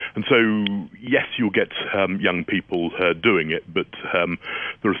And so, yes, you'll get young people doing it, but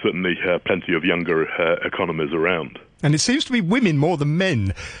there are certainly plenty of younger economies around. And it seems to be women more than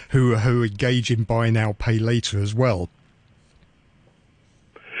men who engage in buy now, pay later as well.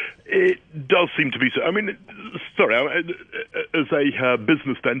 It does seem to be so. I mean, as a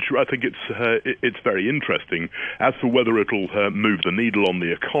business venture, I think it's very interesting. As for whether it'll move the needle on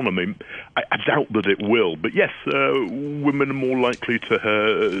the economy, I doubt that it will. But yes, women are more likely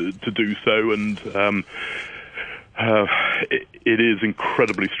to do so, and it is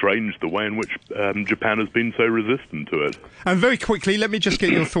incredibly strange the way in which Japan has been so resistant to it. And very quickly, let me just get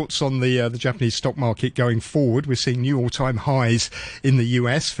your thoughts on the Japanese stock market going forward. We're seeing new all-time highs in the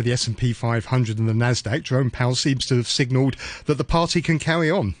US for the S&P 500 and the Nasdaq. Jerome Powell seems to have signalled that the party can carry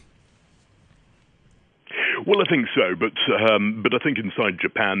on. Well, I think so, but I think inside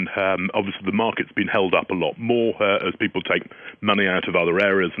Japan, obviously the market's been held up a lot more as people take money out of other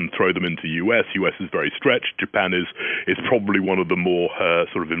areas and throw them into US. US is very stretched. Japan is probably one of the more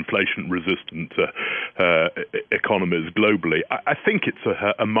sort of inflation-resistant economies globally. I think it's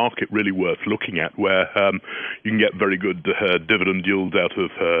a market really worth looking at, where you can get very good dividend yields out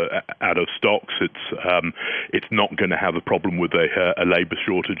of stocks. It's not going to have a problem with a labour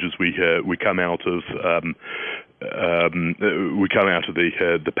shortage as we come out of.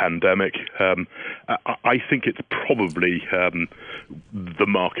 The pandemic. I think it's probably the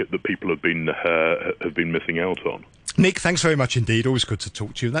market that people have been missing out on. Nick, thanks very much indeed. Always good to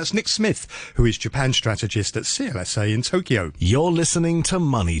talk to you. That's Nick Smith, who is Japan strategist at CLSA in Tokyo. You're listening to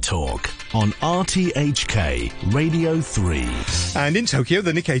Money Talk on RTHK Radio 3. And in Tokyo,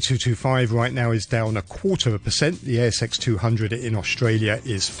 the Nikkei 225 right now is down 0.25%. The ASX 200 in Australia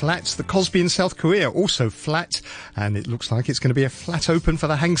is flat. The Kospi in South Korea also flat. And it looks like it's going to be a flat open for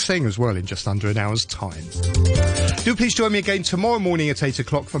the Hang Seng as well in just under an hour's time. Do please join me again tomorrow morning at 8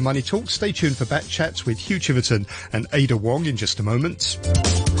 o'clock for Money Talk. Stay tuned for Bat Chats with Hugh Chiverton and Ada Wong in just a moment.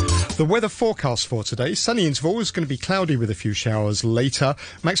 The weather forecast for today: sunny intervals, going to be cloudy with a few showers later.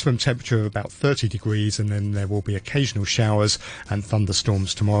 Maximum temperature of about 30 degrees, and then there will be occasional showers and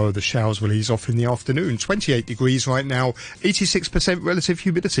thunderstorms tomorrow. The showers will ease off in the afternoon. 28 degrees right now, 86% relative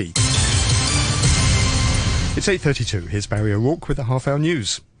humidity. It's 8:32. Here's Barry O'Rourke with the half-hour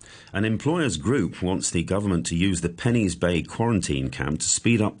news. An employers group wants the government to use the Penny's Bay quarantine camp to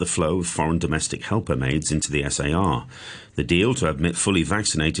speed up the flow of foreign domestic helper maids into the SAR. The deal to admit fully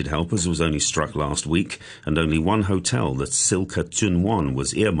vaccinated helpers was only struck last week, and only one hotel, the Silka Chunwon,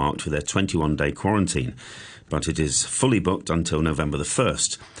 was earmarked for their 21-day quarantine. But it is fully booked until November the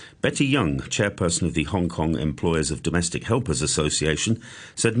 1st. Betty Young, chairperson of the Hong Kong Employers of Domestic Helpers Association,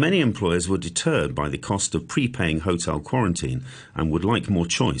 said many employers were deterred by the cost of prepaying hotel quarantine and would like more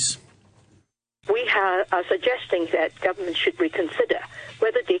choice. We are suggesting that government should reconsider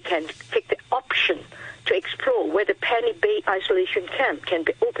whether they can take the option to explore whether Penny Bay isolation camp can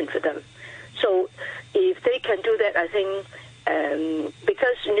be open for them. So if they can do that, I think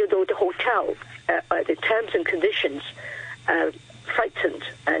because the hotel, the terms and conditions frightened,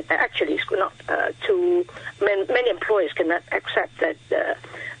 and actually it's not many employers cannot accept that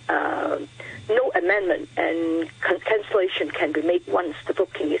no amendment and cancellation can be made once the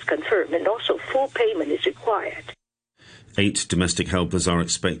booking is confirmed, and also full payment is required. 8 domestic helpers are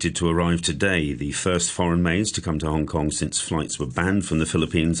expected to arrive today, the first foreign maids to come to Hong Kong since flights were banned from the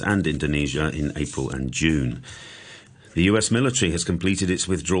Philippines and Indonesia in April and June. The US military has completed its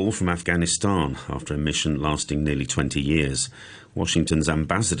withdrawal from Afghanistan after a mission lasting nearly 20 years. Washington's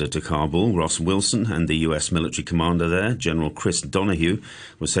ambassador to Kabul, Ross Wilson, and the US military commander there, General Chris Donahue,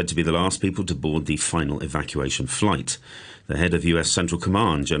 were said to be the last people to board the final evacuation flight. The head of US Central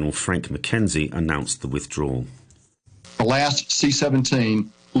Command, General Frank McKenzie, announced the withdrawal. The last C-17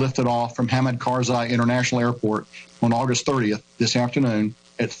 lifted off from Hamid Karzai International Airport on August 30th, this afternoon,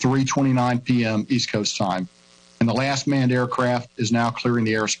 at 3:29 p.m. East Coast time. And the last manned aircraft is now clearing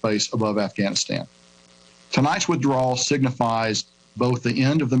the airspace above Afghanistan. Tonight's withdrawal signifies both the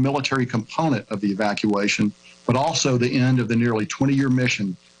end of the military component of the evacuation, but also the end of the nearly 20-year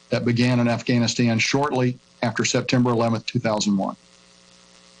mission that began in Afghanistan shortly after September 11, 2001.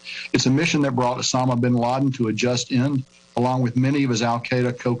 It's a mission that brought Osama bin Laden to a just end, along with many of his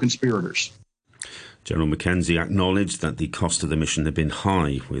al-Qaeda co-conspirators. General McKenzie acknowledged that the cost of the mission had been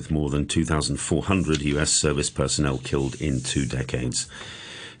high, with more than 2,400 US service personnel killed in 2 decades.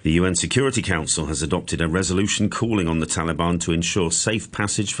 The UN Security Council has adopted a resolution calling on the Taliban to ensure safe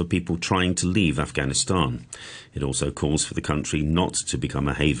passage for people trying to leave Afghanistan. It also calls for the country not to become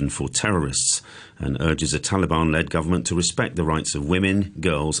a haven for terrorists and urges a Taliban-led government to respect the rights of women,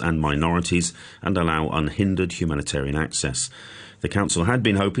 girls and minorities and allow unhindered humanitarian access. The Council had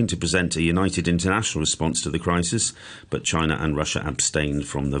been hoping to present a united international response to the crisis, but China and Russia abstained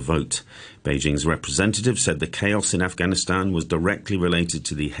from the vote. Beijing's representative said the chaos in Afghanistan was directly related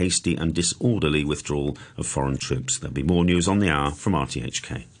to the hasty and disorderly withdrawal of foreign troops. There'll be more news on the hour from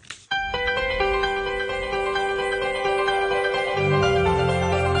RTHK.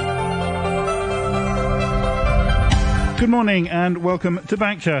 Good morning and welcome to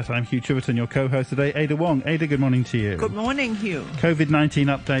Backchat. I'm Hugh Chiverton, your co-host today, Ada Wong. Ada, good morning to you. Good morning, Hugh. Covid-19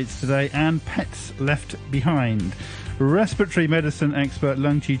 updates today and pets left behind. Respiratory medicine expert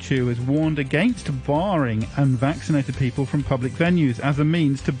Lung Chi-Chu has warned against barring unvaccinated people from public venues as a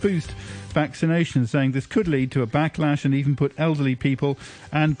means to boost vaccinations, saying this could lead to a backlash and even put elderly people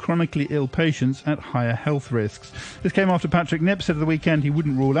and chronically ill patients at higher health risks. This came after Patrick Nip said at the weekend he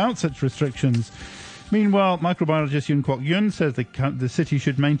wouldn't rule out such restrictions. Meanwhile, microbiologist Yun Kwok Yun says the city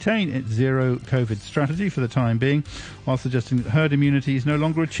should maintain its zero COVID strategy for the time being, while suggesting that herd immunity is no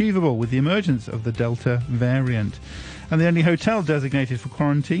longer achievable with the emergence of the Delta variant. And the only hotel designated for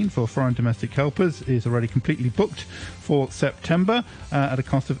quarantine for foreign domestic helpers is already completely booked for September at a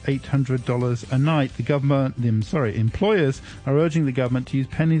cost of $800 a night. Employers are urging the government to use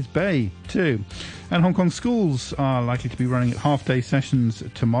Penny's Bay too. And Hong Kong schools are likely to be running at half-day sessions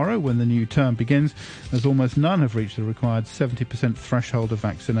tomorrow when the new term begins, as almost none have reached the required 70% threshold of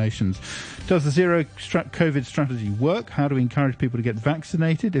vaccinations. Does the zero COVID strategy work? How do we encourage people to get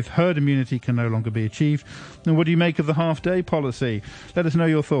vaccinated if herd immunity can no longer be achieved? And what do you make of the half-day policy? Let us know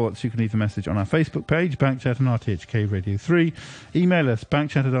your thoughts. You can leave a message on our Facebook page, Backchat and RTHK Radio 3. Email us,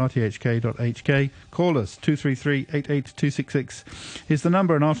 backchat@rthk.hk. Call us, 233-88266 is the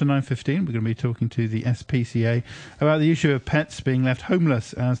number. And after 9:15, we're going to be talking to the SPCA about the issue of pets being left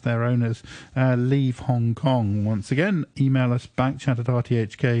homeless as their owners leave Hong Kong. Once again, email us,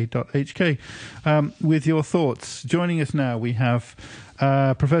 backchat@rthk.hk with your thoughts. Joining us now, we have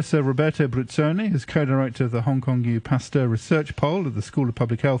Professor Roberto Bruzzone, who's co-director of the HKU-Pasteur Research Pole at the School of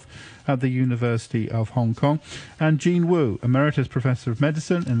Public Health at the University of Hong Kong, and Jean Wu, Emeritus Professor of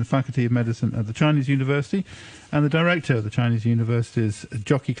Medicine in the Faculty of Medicine at the Chinese University, and the Director of the Chinese University's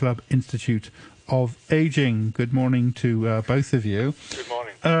Jockey Club Institute of Aging. Good morning to both of you. Good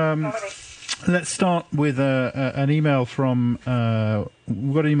morning. Let's start with an email from...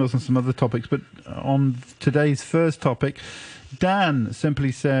 we've got emails on some other topics, but on today's first topic... Dan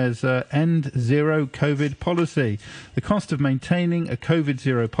simply says, end zero COVID policy. The cost of maintaining a COVID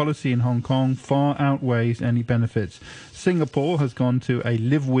zero policy in Hong Kong far outweighs any benefits. Singapore has gone to a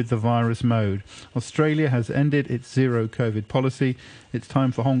live with the virus mode. Australia has ended its zero COVID policy. It's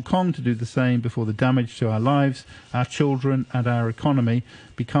time for Hong Kong to do the same before the damage to our lives, our children and our economy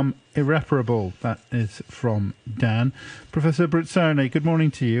become irreparable. That is from Dan. Professor Bruzzone, good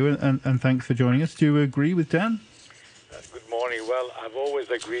morning to you and thanks for joining us. Do you agree with Dan? Good morning. Well, I've always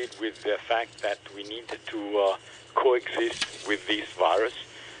agreed with the fact that we need to coexist with this virus.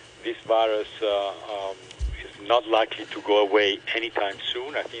 This virus is not likely to go away anytime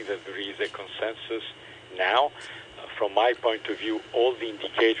soon. I think that there is a consensus now. From my point of view, all the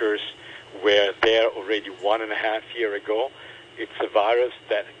indicators were there already 1.5 years ago. It's a virus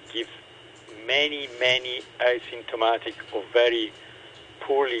that gives many asymptomatic or very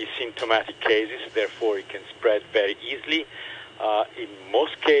poorly symptomatic cases, therefore it can spread very easily. In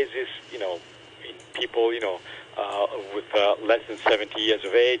most cases, in people, with less than 70 years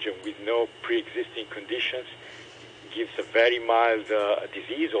of age and with no pre-existing conditions, it gives a very mild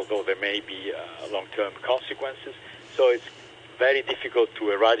disease, although there may be long-term consequences. So it's very difficult to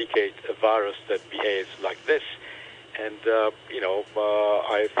eradicate a virus that behaves like this. And,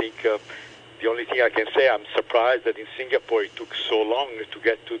 I think the only thing I can say, I'm surprised that in Singapore it took so long to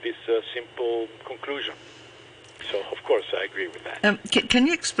get to this simple conclusion. So, of course, I agree with that. Can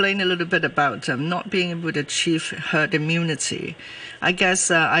you explain a little bit about not being able to achieve herd immunity? I guess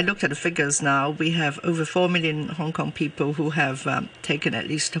I looked at the figures now. We have over 4 million Hong Kong people who have taken at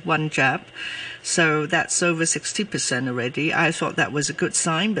least one jab. So that's over 60% already. I thought that was a good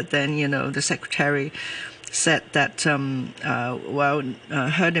sign, but then, the Secretary said that,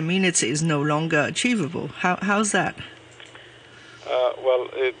 herd immunity is no longer achievable. How's that?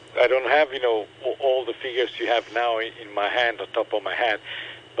 I don't have, all the figures you have now in my hand, on top of my head,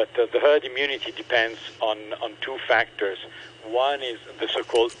 but the herd immunity depends on two factors. One is the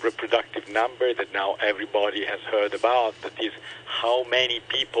so-called reproductive number that now everybody has heard about, that is how many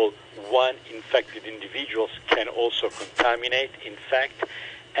people one infected individuals can also contaminate, infect,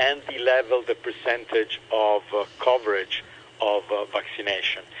 and the percentage of coverage of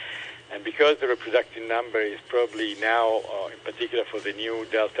vaccination. And because the reproductive number is probably now, in particular for the new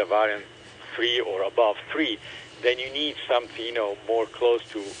Delta variant, 3 or above 3, then you need something, more close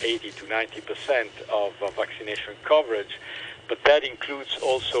to 80 to 90% of vaccination coverage. But that includes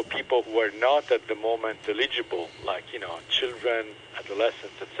also people who are not at the moment eligible, like, children,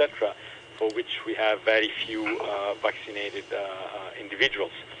 adolescents, etc., for which we have very few vaccinated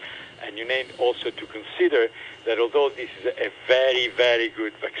individuals. And you need also to consider that although this is a very, very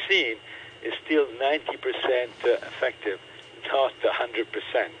good vaccine, it's still 90% effective, not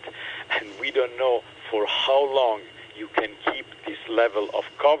 100%. And we don't know for how long you can keep this level of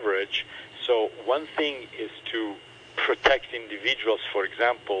coverage. So one thing is to protect individuals, for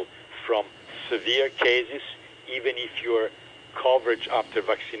example, from severe cases. Even if your coverage after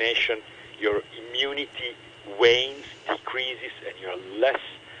vaccination, your immunity wanes, decreases, and you're less,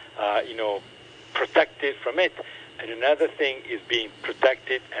 protected from it. And another thing is being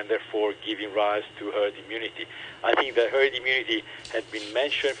protected and therefore giving rise to herd immunity. I think that herd immunity had been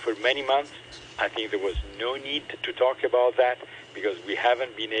mentioned for many months. I think there was no need to talk about that because we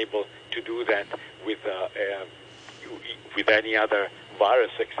haven't been able to do that with any other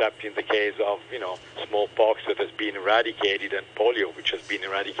virus except in the case of, smallpox that has been eradicated and polio, which has been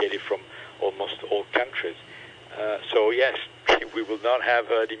eradicated from almost all countries. So yes, we will not have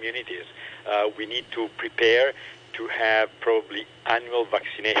herd immunities. We need to prepare to have probably annual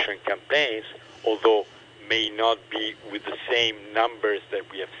vaccination campaigns, although may not be with the same numbers that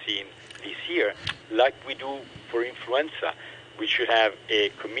we have seen this year, like we do for influenza. We should have a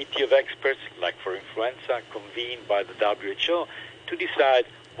committee of experts, like for influenza, convened by the WHO to decide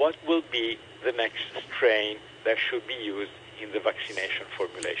what will be the next strain that should be used in the vaccination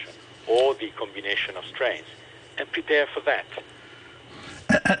formulation, or the combination of strains, and prepare for that.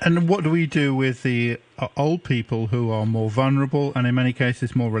 And what do we do with the old people who are more vulnerable and in many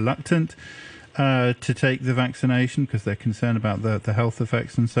cases more reluctant to take the vaccination because they're concerned about the health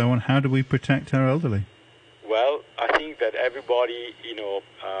effects and so on? How do we protect our elderly? Well, I think that everybody,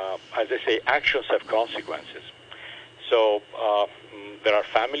 as I say, actions have consequences. So there are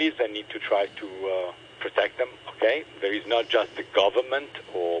families that need to try to protect them, okay? There is not just the government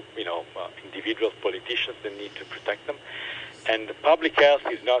or, individual politicians that need to protect them. And public health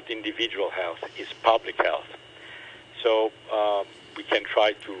is not individual health, it's public health. So we can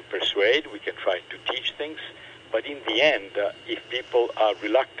try to persuade, we can try to teach things, but in the end, if people are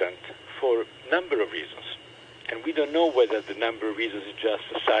reluctant for a number of reasons, and we don't know whether the number of reasons is just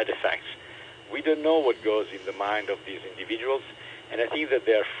the side effects, we don't know what goes in the mind of these individuals, and I think that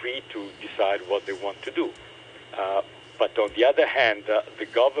they are free to decide what they want to do. But on the other hand, the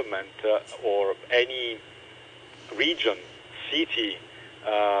government or any region, city,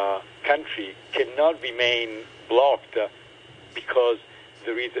 country cannot remain blocked because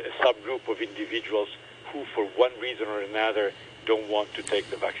there is a subgroup of individuals who, for one reason or another, don't want to take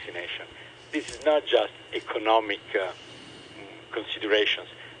the vaccination. This is not just economic considerations.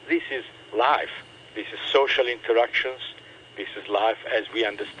 This is life. This is social interactions. This is life as we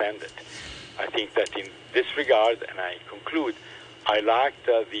understand it. I think that in this regard, and I conclude, I liked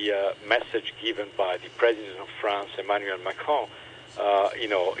the message given by the President of France, Emmanuel Macron,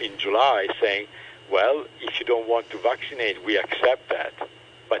 in July, saying, well, if you don't want to vaccinate, we accept that,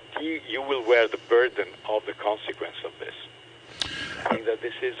 but you will wear the burden of the consequence of this. I think that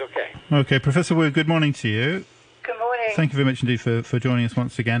this is okay. Okay, Professor Wu, good morning to you. Good morning. Thank you very much indeed for joining us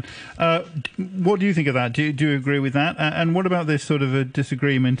once again. What do you think of that? Do you agree with that? And what about this sort of a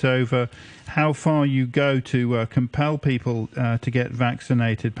disagreement over how far you go to compel people to get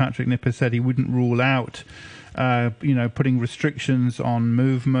vaccinated? Patrick Nipper said he wouldn't rule out, putting restrictions on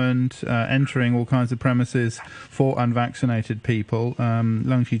movement, entering all kinds of premises for unvaccinated people.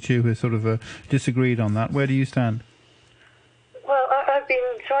 Lung Chi-Chu has sort of disagreed on that. Where do you stand? Well, I've been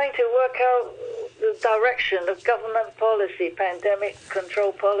trying to work out the direction of government policy, pandemic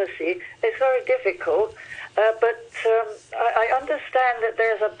control policy. It's very difficult, but I understand that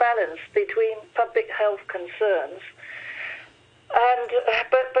there's a balance between public health concerns, and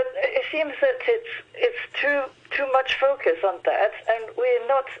but it seems that it's too much focus on that, and we're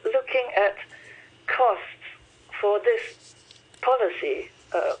not looking at costs for this policy,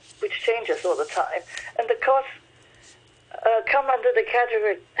 which changes all the time, and the costs come under the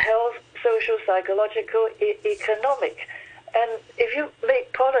category health, social, psychological, economic. And if you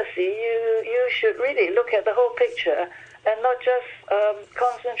make policy, you should really look at the whole picture and not just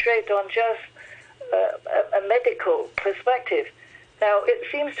concentrate on just a medical perspective. Now, it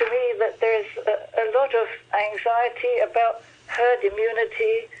seems to me that there's a lot of anxiety about herd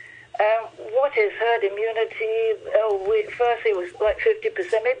immunity. What is herd immunity? First it was like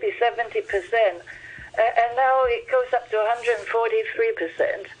 50%, maybe 70%. And now it goes up to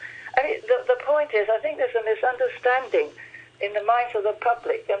 143%. I mean, the point is, I think there's a misunderstanding in the minds of the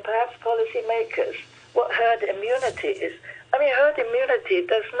public and perhaps policymakers what herd immunity is. I mean, herd immunity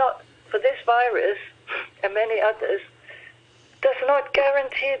does not, for this virus and many others, does not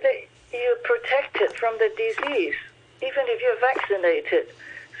guarantee that you're protected from the disease, even if you're vaccinated.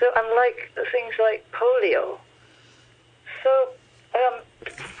 So unlike things like polio. So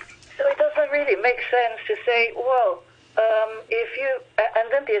it doesn't really make sense to say, well, if you,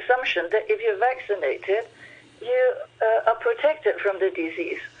 and then the assumption that if you're vaccinated, you are protected from the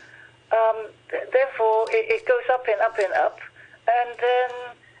disease. Therefore, it goes up and up and up. And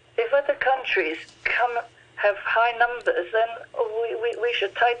then if other countries have high numbers, then we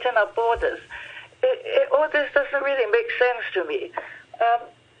should tighten our borders. All this doesn't really make sense to me.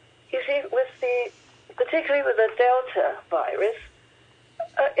 You see, particularly with the Delta virus,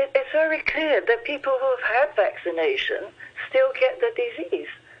 it's very clear that people who have had vaccination still get the disease,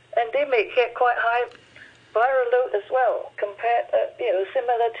 and they may get quite high viral load as well, compared,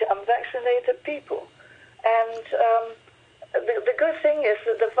 similar to unvaccinated people. And the good thing is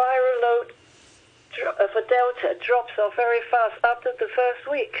that the viral load for Delta drops off very fast after the first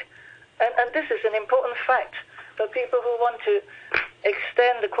week. And this is an important fact for people who want to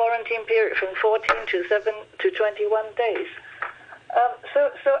extend the quarantine period from 14 to 21 days.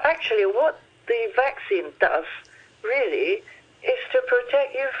 So actually what the vaccine does really is to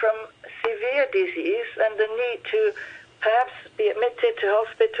protect you from severe disease and the need to perhaps be admitted to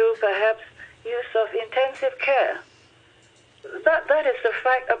hospital, perhaps use of intensive care. That is the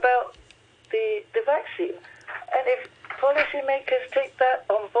fact about the vaccine. And if policymakers take that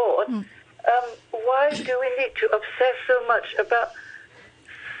on board, why do we need to obsess so much about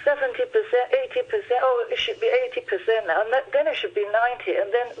 70%, 80%, it should be 80% now, and then it should be 90%,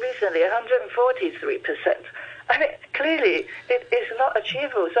 and then recently 143%. I mean, clearly it is not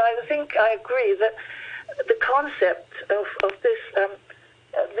achievable. So I think I agree that the concept of this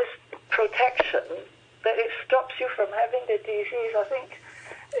protection, that it stops you from having the disease, I think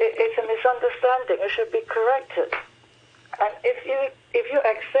it's a misunderstanding. It should be corrected. And if you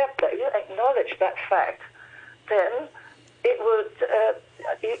accept that, you acknowledge that fact, then it would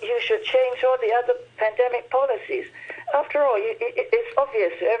you should change all the other pandemic policies. After all, it's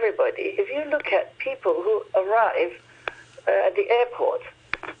obvious to everybody. If you look at people who arrive at the airport,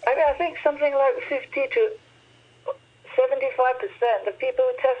 I mean, I think something like 50 to 75% of people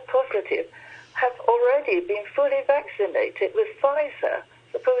who test positive have already been fully vaccinated with Pfizer,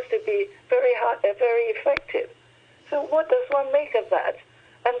 supposed to be very effective. So what does one make of that?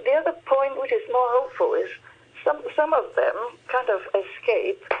 And the other point, which is more hopeful, is some of them kind of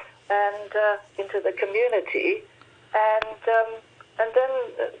escape and into the community, and then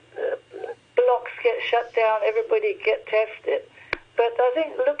blocks get shut down, everybody get tested. But I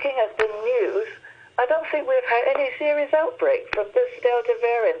think looking at the news, I don't think we've had any serious outbreak from this Delta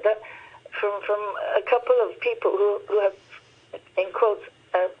variant, that from a couple of people who have, in quotes,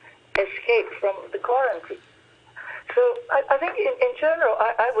 escaped from the quarantine. So I think in general,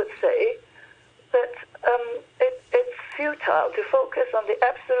 I would say that it's futile to focus on the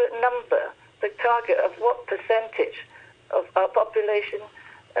absolute number, the target of what percentage of our population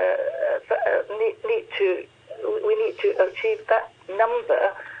we need to achieve that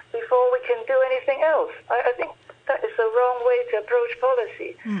number before we can do anything else. I think that is the wrong way to approach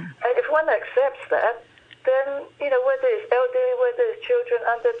policy. And if one accepts that, then, whether it's elderly, whether it's children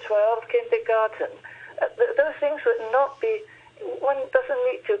under 12, kindergarten, those things would not be, one doesn't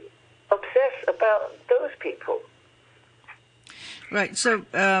need to obsess about those people. Right. So,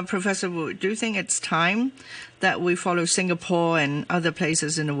 Professor Wu, do you think it's time that we follow Singapore and other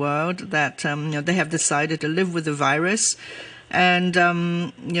places in the world that, they have decided to live with the virus and,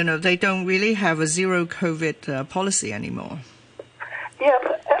 they don't really have a zero COVID policy anymore? Yeah,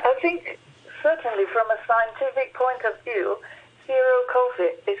 but I think certainly from a scientific point of view, zero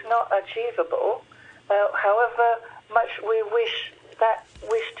COVID is not achievable. However much we wish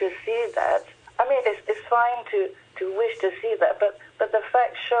to see that, I mean, it's fine to wish to see that, but the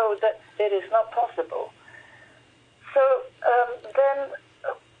facts show that it is not possible. So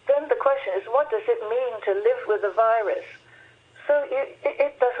then the question is, what does it mean to live with the virus? So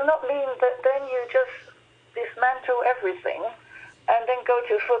it does not mean that then you just dismantle everything and then go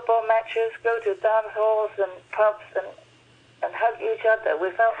to football matches, go to dance halls and pubs and hug each other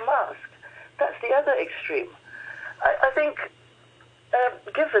without masks. That's the other extreme. I think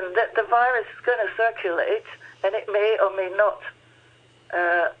given that the virus is going to circulate and it may or may not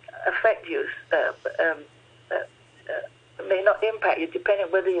affect you, may not impact you depending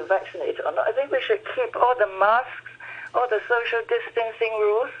on whether you're vaccinated or not, I think we should keep all the masks, all the social distancing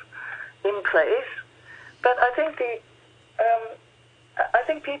rules, in place. But I think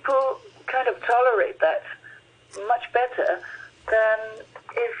people kind of tolerate that much better than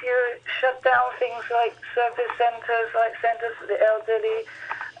if you shut down things like service centres, like centres for the elderly,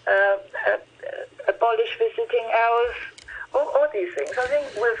 abolish visiting hours, all these things. I think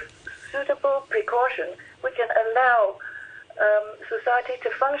with suitable precaution, we can allow society to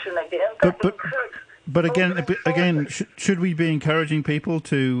function again. But again, should we be encouraging people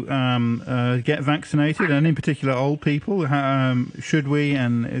to get vaccinated, and in particular old people? Should we,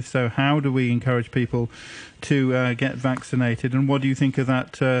 and if so, how do we encourage people to get vaccinated? And what do you think of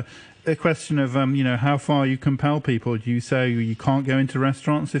that? A question of how far you compel people. Do you say you can't go into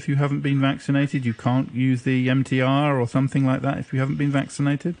restaurants if you haven't been vaccinated? You can't use the MTR or something like that if you haven't been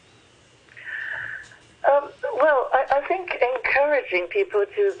vaccinated? Well, I think encouraging people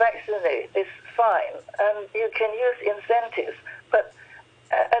to vaccinate is fine, and you can use incentives, but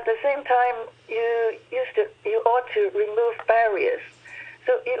at the same time, you ought to remove barriers.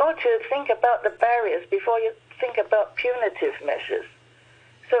 So you ought to think about the barriers before you think about punitive measures.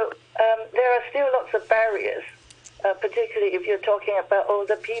 So there are still lots of barriers, particularly if you're talking about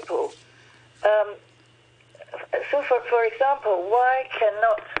older people. So, for example, why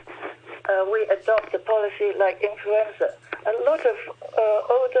cannot we adopt a policy like influenza? A lot of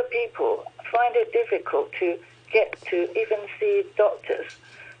older people find it difficult to get to even see doctors.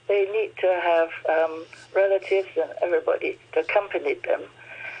 They need to have relatives and everybody to accompany them.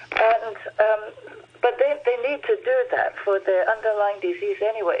 And but they need to do that for their underlying disease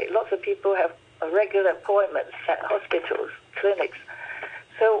anyway. Lots of people have regular appointments at hospitals, clinics.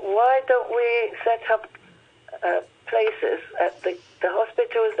 So why don't we set up places at the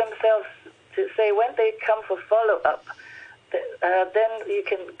hospitals themselves to say when they come for follow-up, then you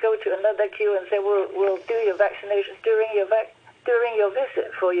can go to another queue and say, we'll do your vaccinations during your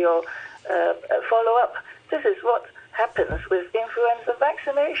visit for your follow-up. This is what happens with influenza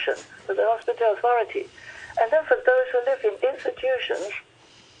vaccination with the hospital authority. And then for those who live in institutions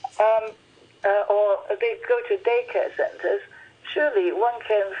or they go to daycare centres, surely one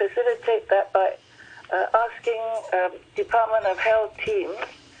can facilitate that by asking Department of Health teams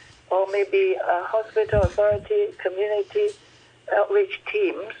or maybe hospital authority, community outreach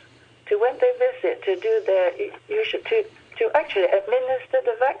teams to, when they visit, to do their to actually administer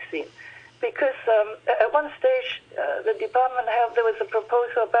the vaccine. Because at one stage, the Department of Health, there was a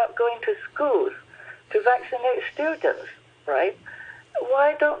proposal about going to schools to vaccinate students, right?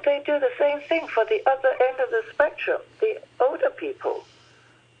 Why don't they do the same thing for the other end of the spectrum, the older people?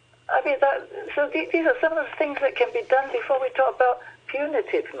 I mean, these are some of the things that can be done before we talk about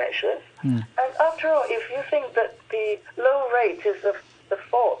punitive measures. And after all, if you think that the low rate is the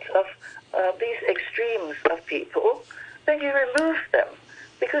fault of these extremes of people, then you remove them.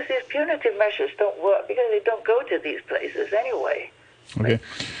 Because these punitive measures don't work, because they don't go to these places anyway. Okay.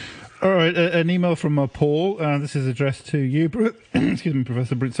 All right, an email from Paul. This is addressed to you, excuse me,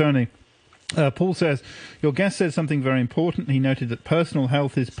 Professor Bruzzone. Paul says, your guest said something very important. He noted that personal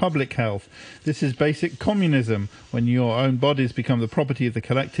health is public health. This is basic communism. When your own bodies become the property of the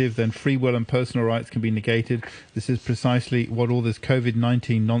collective, then free will and personal rights can be negated. This is precisely what all this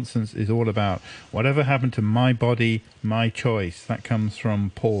Covid-19 nonsense is all about. Whatever happened to my body, my choice? That comes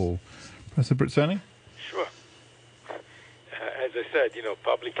from Paul. Professor Bruzzone? Sure. As I said,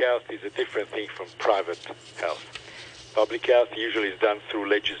 public health is a different thing from private health. Public health usually is done through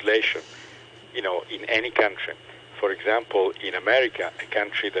legislation. In any country. For example, in America, a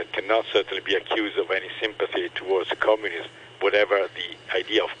country that cannot certainly be accused of any sympathy towards communism, whatever the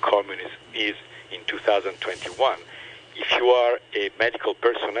idea of communism is in 2021, if you are a medical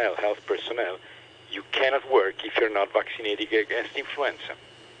personnel, health personnel, you cannot work if you're not vaccinated against influenza.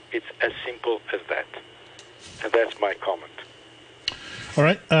 It's as simple as that. And that's my comment. All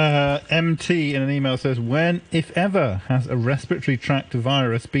right. MT in an email says, when, if ever, has a respiratory tract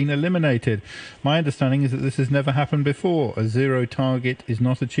virus been eliminated? My understanding is that this has never happened before. A zero target is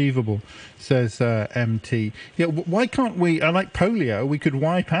not achievable, says MT. Yeah, why can't we, like polio, we could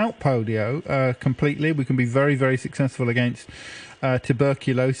wipe out polio completely. We can be very, very successful against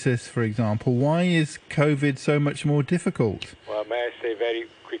tuberculosis, for example. Why is COVID so much more difficult? Well, may I say very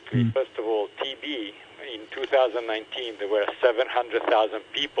quickly, first of all, TB. In 2019, there were 700,000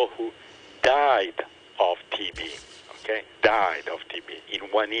 people who died of TB, died of TB in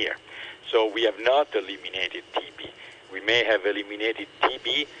 1 year. So we have not eliminated TB. We may have eliminated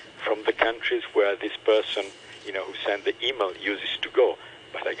TB from the countries where this person, who sent the email uses to go.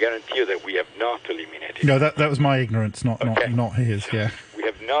 But I guarantee you that we have not eliminated No, that was my ignorance, not his, yeah. We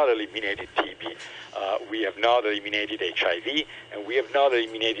have not eliminated TB. We have not eliminated HIV, and and we have not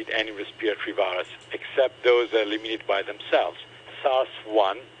eliminated any respiratory virus except those that are eliminated by themselves.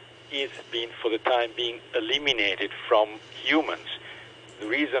 SARS-1 is being, for the time being, eliminated from humans. The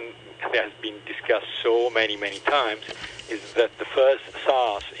reason that has been discussed so many times is that the first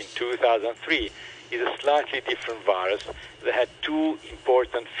SARS in 2003 is a slightly different virus that had two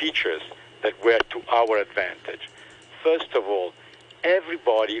important features that were to our advantage. First of all,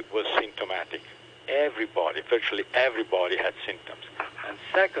 everybody was symptomatic. Everybody, virtually everybody had symptoms. And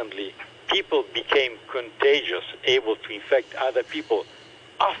secondly, people became contagious, able to infect other people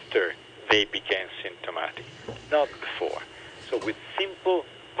after they became symptomatic, not before. So with simple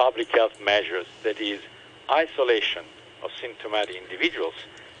public health measures, that is, isolation of symptomatic individuals,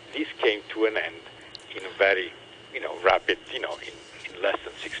 this came to an end in a very, rapid, in less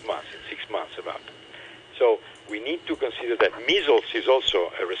than 6 months, in 6 months about. So we need to consider that measles is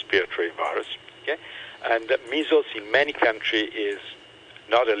also a respiratory virus, okay? And that measles in many countries is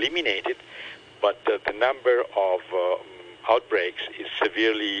not eliminated, but the number of outbreaks is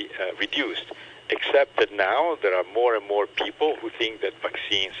severely reduced, except that now there are more and more people who think that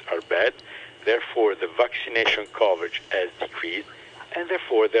vaccines are bad. Therefore, the vaccination coverage has decreased, and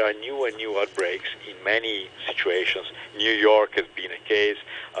therefore there are new and new outbreaks in many situations. New York has been a case.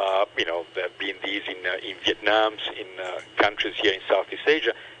 There have been these in Vietnam, in countries here in Southeast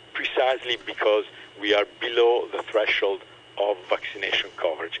Asia, precisely because we are below the threshold of vaccination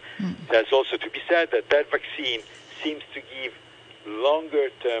coverage. There's also to be said that vaccine seems to give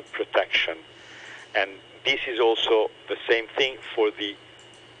longer-term protection, and this is also the same thing for the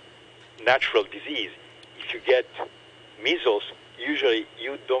natural disease. If you get measles, usually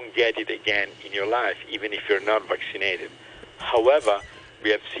you don't get it again in your life, even if you're not vaccinated. However, we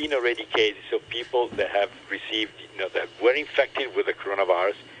have seen already cases of people that have received, that were infected with the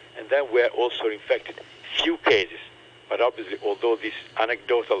coronavirus, and then were also infected. Few cases, but obviously, although this is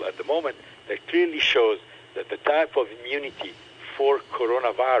anecdotal at the moment, that clearly shows that the type of immunity for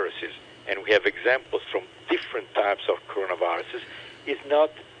coronaviruses, and we have examples from different types of coronaviruses, is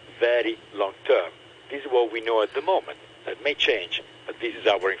not very long-term. This is what we know at the moment. That may change, but this is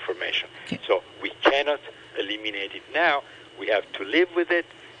our information. Okay. So we cannot eliminate it now. We have to live with it,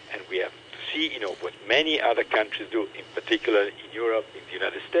 and we have to see, what many other countries do, in particular in Europe, in the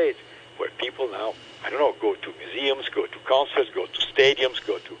United States, where people now, go to museums, go to concerts, go to stadiums,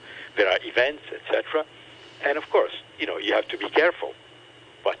 there are events, etc. And of course, you have to be careful.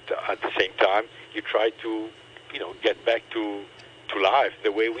 But at the same time, you try to, get back to life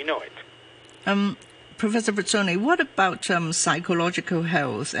the way we know it. Professor Bruzzone, what about psychological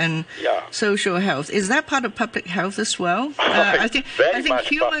health and social health? Is that part of public health as well? I think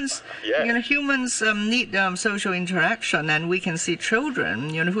humans, humans need social interaction, and we can see children,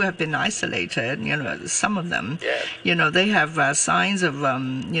 who have been isolated. Some of them, they have signs of,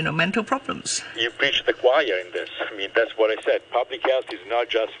 mental problems. You preach the choir in this. I mean, that's what I said. Public health is not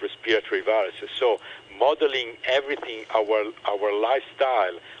just respiratory viruses. So modeling everything, our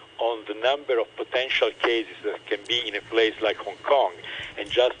lifestyle, on the number of potential cases that can be in a place like Hong Kong, and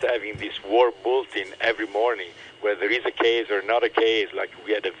just having this war bulletin every morning where there is a case or not a case, like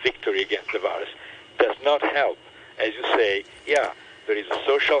we had a victory against the virus, does not help. As you say, there is a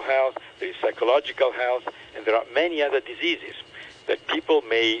social health, there is psychological health, and there are many other diseases that people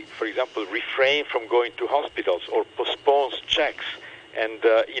may, for example, refrain from going to hospitals or postpone checks and,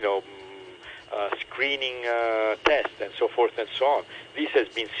 screening tests and so forth and so on. This has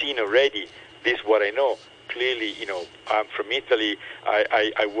been seen already. This is what I know. Clearly, I'm from Italy.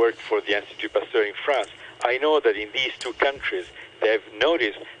 I work for the HKU-Pasteur in France. I know that in these two countries, they've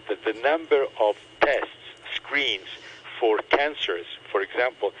noticed that the number of tests, screens for cancers, for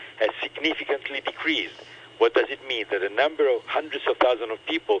example, has significantly decreased. What does it mean? That a number of hundreds of thousands of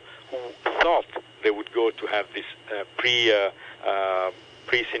people who thought they would go to have this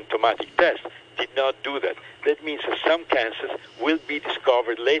pre-symptomatic test did not do that. That means that some cancers will be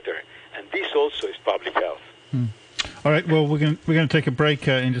discovered later, and this also is public health. All right, well, we're going to take a break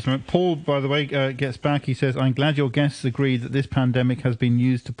in just a moment. Paul, by the way, gets back. He says, I'm glad your guests agree that this pandemic has been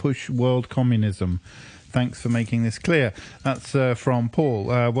used to push world communism. Thanks for making this clear. That's from Paul.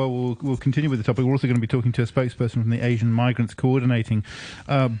 We'll continue with the topic. We're also going to be talking to a spokesperson from the Asian Migrants Coordinating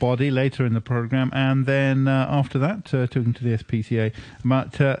Body later in the programme. And then after that, talking to the SPCA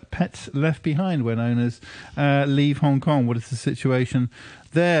about pets left behind when owners leave Hong Kong. What is the situation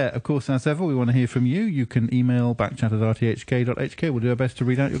there. Of course, as ever, we want to hear from you. You can email backchat@rthk.hk. We'll do our best to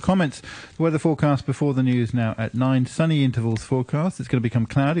read out your comments. The weather forecast before the news now at 9. Sunny intervals forecast. It's going to become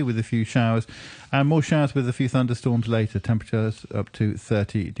cloudy with a few showers, and more showers with a few thunderstorms later. Temperatures up to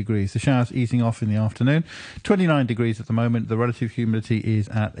 30 degrees. The showers easing off in the afternoon. 29 degrees at the moment. The relative humidity is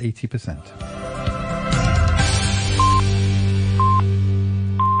at 80%.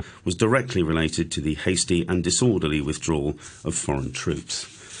 Was directly related to the hasty and disorderly withdrawal of foreign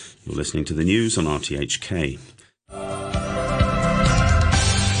troops. You're listening to the news on RTHK.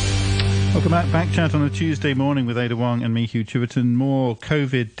 Welcome back. Chat on a Tuesday morning with Ada Wong and me, Hugh Chiverton. More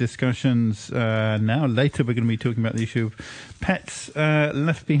COVID discussions now. Later we're going to be talking about the issue of pets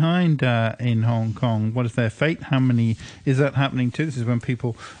left behind in Hong Kong. What is their fate? How many is that happening to? This is when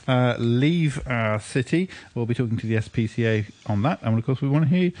people leave our city. We'll be talking to the SPCA on that. And of course we want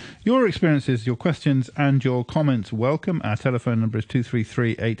to hear your experiences, your questions and your comments. Welcome. Our telephone number is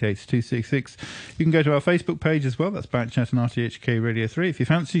 233 88266. You can go to our Facebook page as well. That's Backchat and RTHK Radio 3 if you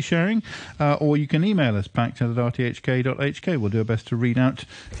fancy sharing. Or you can email us backchat@rthk.hk. We'll do our best to read out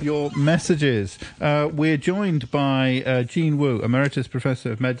your messages. We're joined by Jean Wu, Emeritus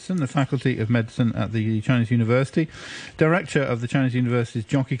Professor of Medicine, the Faculty of Medicine at the Chinese University, Director of the Chinese University's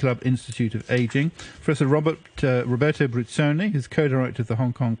Jockey Club Institute of Aging, Professor Roberto Bruzzone, who's co-director of the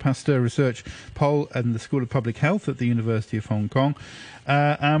HKU-Pasteur Research Pole and the School of Public Health at the University of Hong Kong.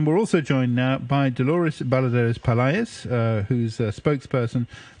 And we're also joined now by Dolores Baladeres-Palaez, who's a spokesperson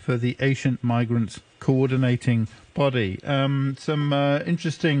for the Asian Migrants Coordinating Body. Some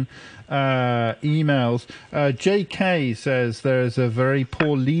interesting emails. JK says there is a very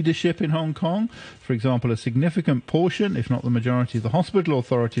poor leadership in Hong Kong. For example, a significant portion, if not the majority of the hospital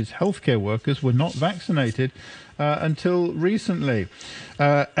authorities' healthcare workers were not vaccinated until recently.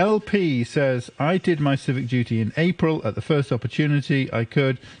 LP says, I did my civic duty in April at the first opportunity I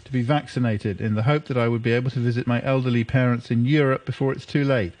could to be vaccinated in the hope that I would be able to visit my elderly parents in Europe before it's too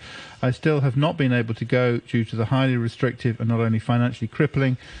late. I still have not been able to go due to the highly restrictive and not only financially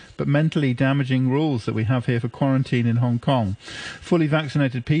crippling but mentally damaging rules that we have here for quarantine in Hong Kong. Fully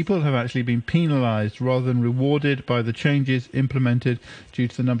vaccinated people have actually been penalised rather than rewarded by the changes implemented due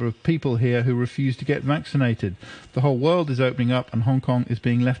to the number of people here who refuse to get vaccinated. The whole world is opening up and Hong Kong is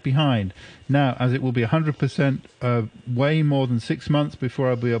being left behind. Now, as it will be 100% way more than 6 months before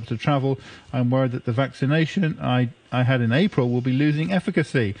I'll be able to travel, I'm worried that the vaccination I had in April will be losing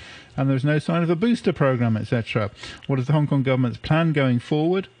efficacy and there's no sign of a booster program, etc. What is the Hong Kong government's plan going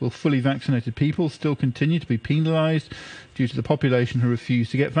forward? Will fully vaccinated people still continue to be penalised due to the population who refuse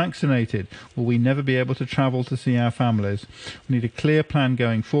to get vaccinated? Will we never be able to travel to see our families? We need a clear plan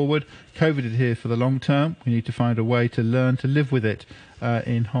going forward. COVID is here for the long term. We need to find a way to learn to live with it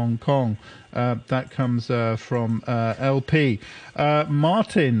in Hong Kong. That comes from LP.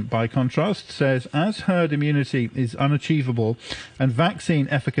 Martin, by contrast, says, as herd immunity is unachievable and vaccine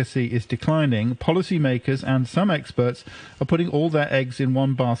efficacy is declining, policymakers and some experts are putting all their eggs in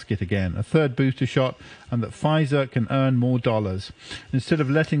one basket again, a third booster shot, and that Pfizer can earn more dollars. Instead of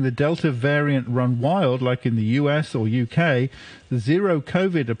letting the Delta variant run wild like in the US or UK, the zero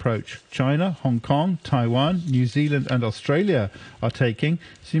COVID approach China, Hong Kong, Taiwan, New Zealand and Australia are taking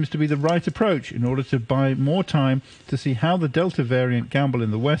seems to be the right approach in order to buy more time to see how the Delta variant gamble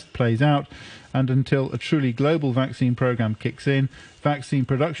in the West plays out, and until a truly global vaccine program kicks in, vaccine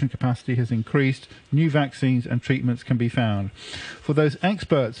production capacity has increased, new vaccines and treatments can be found. For those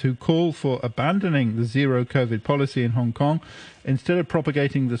experts who call for abandoning the zero COVID policy in Hong Kong, instead of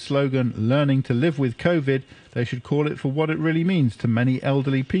propagating the slogan learning to live with COVID, they should call it for what it really means to many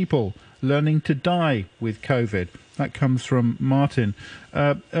elderly people, learning to die with COVID. That comes from Martin.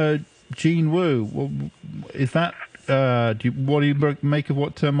 Jean Wu, is that what do you make of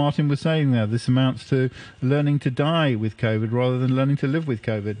what Martin was saying there? This amounts to learning to die with COVID rather than learning to live with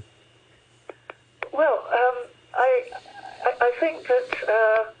COVID. Well, I think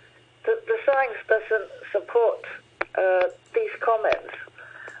that the science doesn't support these comments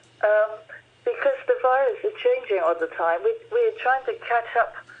because the virus is changing all the time. We're trying to catch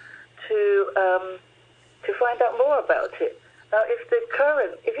up to find out more about it. Now, if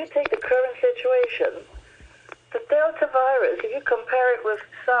you take the current situation, the Delta virus, if you compare it with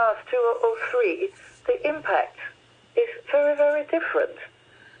SARS 2003, the impact is very, very different.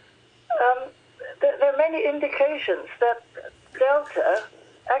 There are many indications that Delta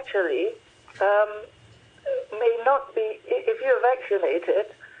actually may not be, if you're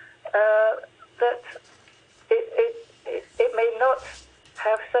vaccinated, that it may not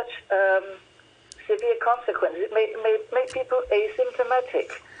have such severe consequences. It may make people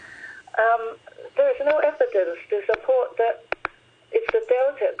asymptomatic. There is no evidence to support that it's the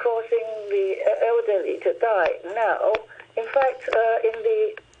Delta causing the elderly to die now. In fact, in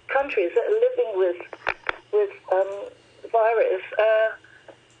the countries that are living with virus,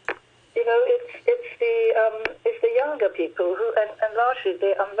 it's the younger people who, and largely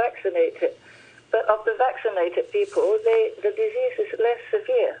they're unvaccinated. But of the vaccinated people, the disease is less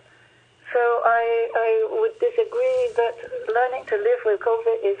severe. So I would disagree that learning to live with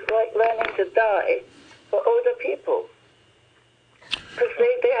COVID is like learning to die for older people, because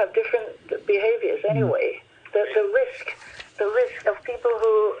they have different behaviors anyway. The risk of people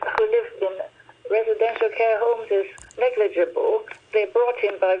who live in residential care homes is negligible. They're brought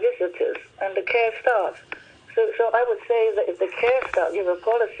in by visitors and the care staff. So I would say that if the care staff, you have a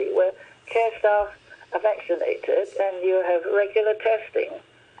policy where care staff are vaccinated and you have regular testing,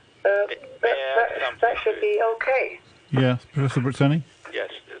 that should be okay. Yeah, Professor Bruzzone?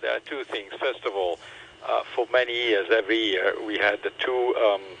 Yes, there are two things. First of all, for many years, every year, we had the two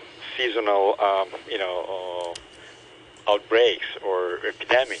seasonal, outbreaks or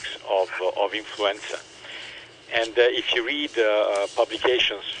epidemics of influenza. And if you read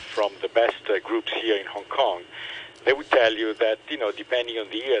publications from the best groups here in Hong Kong, they would tell you that, depending on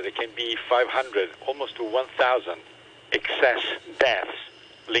the year, there can be 500, almost to 1,000 excess deaths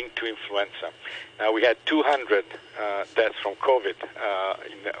linked to influenza. Now, we had 200 deaths from COVID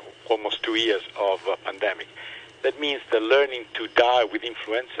in almost 2 years of pandemic. That means that learning to die with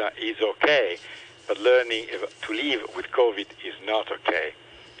influenza is okay, but learning to live with COVID is not okay.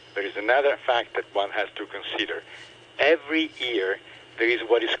 There is another fact that one has to consider. Every year, there is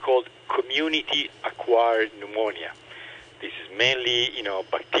what is called community-acquired pneumonia. This is mainly,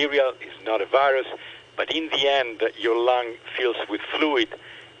 bacterial, it's not a virus, but in the end, your lung fills with fluid,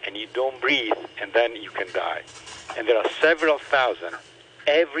 and you don't breathe, and then you can die. And there are several thousand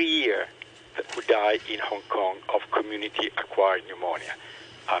every year who die in Hong Kong of community-acquired pneumonia.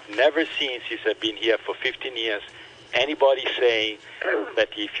 I've never seen, since I've been here for 15 years, anybody saying that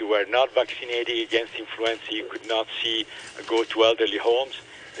if you were not vaccinated against influenza, you could not go to elderly homes,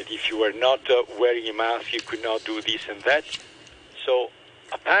 that if you were not wearing a mask, you could not do this and that. So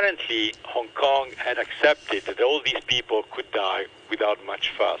apparently, Hong Kong had accepted that all these people could die without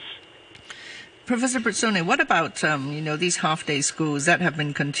much fuss. Professor Bruzzone, what about these half-day schools that have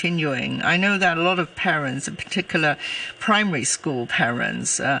been continuing? I know that a lot of parents, in particular primary school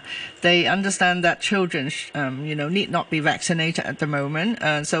parents, they understand that children, need not be vaccinated at the moment.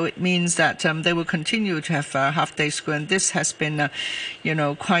 So it means that they will continue to have half-day school, and this has been,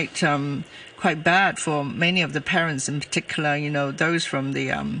 quite bad for many of the parents, in particular, those from the,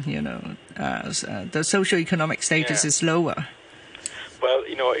 the socioeconomic status is lower. Well,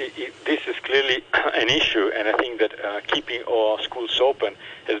 this is clearly an issue, and I think that keeping our schools open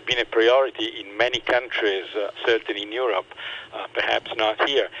has been a priority in many countries, certainly in Europe, perhaps not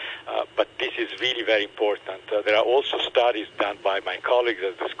here. But this is really very important. There are also studies done by my colleagues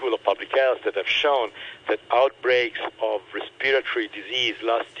at the School of Public Health that have shown that outbreaks of respiratory disease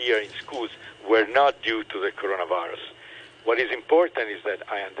last year in schools were not due to the coronavirus. What is important is that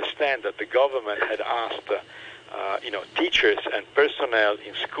I understand that the government had asked teachers and personnel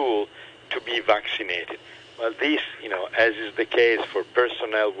in school to be vaccinated. Well, this, as is the case for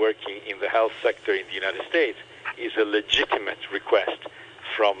personnel working in the health sector in the United States, is a legitimate request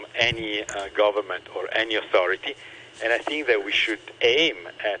from any government or any authority. And I think that we should aim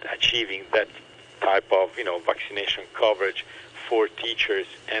at achieving that type of, vaccination coverage for teachers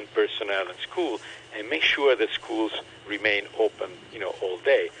and personnel in school, and make sure that schools remain open, all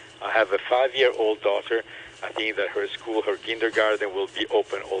day. I have a 5-year-old daughter. I think that her school, her kindergarten, will be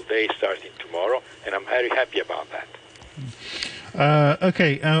open all day starting tomorrow, and I'm very happy about that.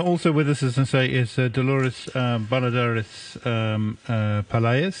 Also with us, as I say, is Dolores Baladares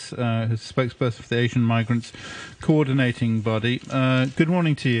Palaez, who's spokesperson for the Asian Migrants Coordinating Body. Good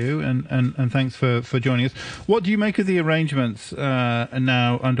morning to you, and thanks for joining us. What do you make of the arrangements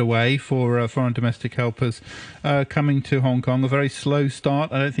now underway for foreign domestic helpers coming to Hong Kong? A very slow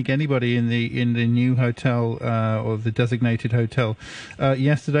start. I don't think anybody in the new hotel or the designated hotel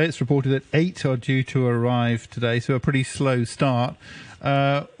yesterday. It's reported that 8 are due to arrive today, so a pretty slow start.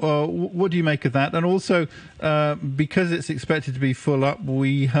 What do you make of that? And also, because it's expected to be full up,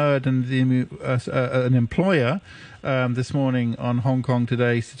 we heard an employer this morning on Hong Kong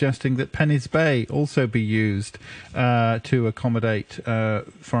Today suggesting that Penny's Bay also be used to accommodate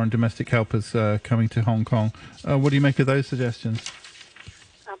foreign domestic helpers coming to Hong Kong. What do you make of those suggestions?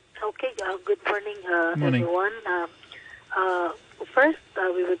 Good morning, everyone. First,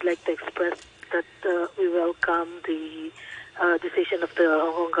 we would like to express that we welcome the decision of the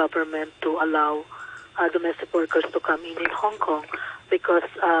Hong Kong government to allow domestic workers to come in Hong Kong because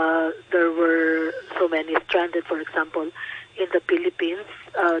there were so many stranded. For example, in the Philippines,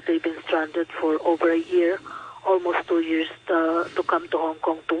 they've been stranded for over a year, almost 2 years, to come to Hong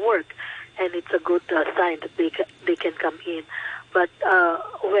Kong to work, and it's a good sign that they can come in. But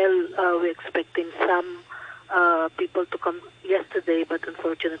we're expecting some people to come yesterday, but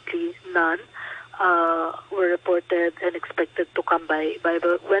unfortunately none were reported and expected to come by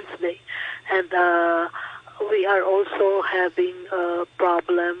Wednesday. And we are also having a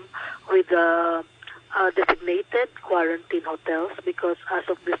problem with designated quarantine hotels because as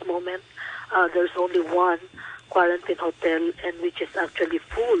of this moment, there's only one quarantine hotel, and which is actually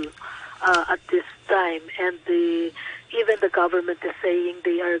full at this time. And even the government is saying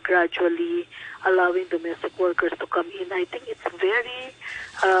they are gradually allowing domestic workers to come in. I think it's very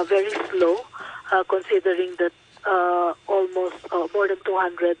slow, considering that almost more than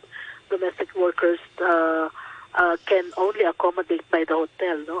 200 domestic workers can only accommodate by the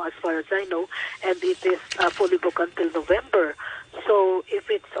hotel, no, as far as I know, and it is fully booked until November. So if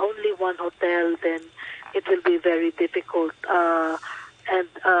it's only one hotel, then it will be very difficult. And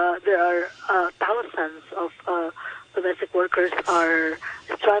there are thousands of domestic workers are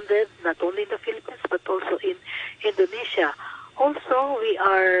stranded, not only in the Philippines, but also in Indonesia. Also, we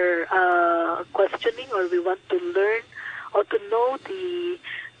are questioning, or we want to learn or to know the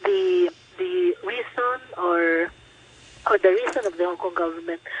reason or the reason of the Hong Kong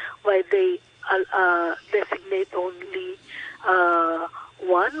government why they designate only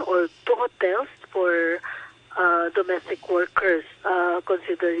one or two hotels for domestic workers,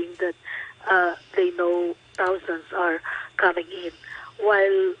 considering that they know thousands are coming in.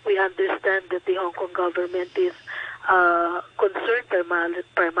 While we understand that the Hong Kong government is concerned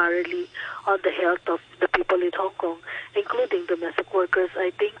primarily on the health of the people in Hong Kong, including domestic workers,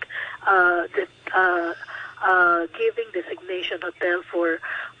 I think that giving designation hotel for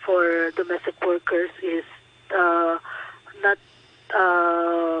domestic workers is not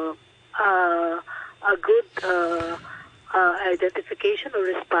a good identification or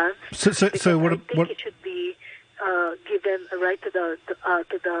response. So what? I think it should be given a right to the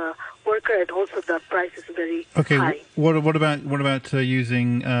worker, and also the price is very high. What about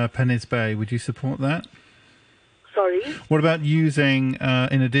using Penny's Bay? Would you support that? Sorry? What about using,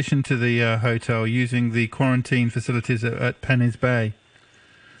 in addition to the hotel, using the quarantine facilities at Penny's Bay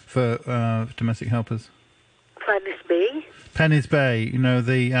for domestic helpers? Penny's Bay? Penny's Bay, you know,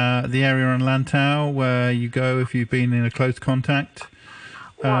 the area on Lantau where you go if you've been in a close contact.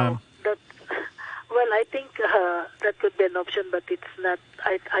 Wow, I think that could be an option, but it's not.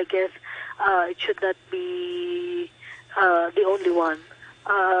 I guess it should not be the only one.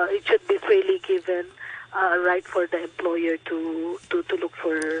 It should be freely given right for the employer to look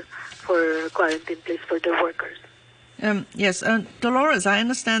for quarantine place for their workers. Yes, Dolores, I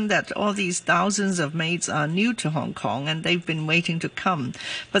understand that all these thousands of maids are new to Hong Kong and they've been waiting to come.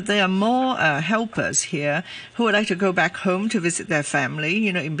 But there are more helpers here who would like to go back home to visit their family,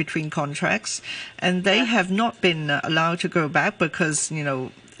 you know, in between contracts. And they have not been allowed to go back because, you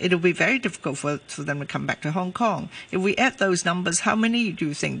know, it'll be very difficult for them to come back to Hong Kong. If we add those numbers, how many do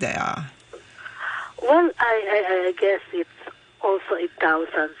you think there are? Well, I guess it's also in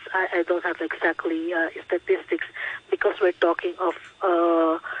thousands. I don't have exactly statistics because we're talking of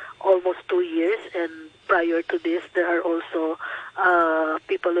almost 2 years, and prior to this, there are also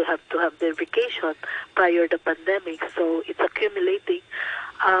people who have to have their vacation prior to the pandemic, so it's accumulating.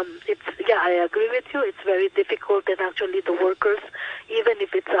 I agree with you. It's very difficult, and actually the workers, even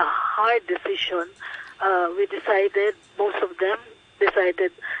if it's a hard decision, most of them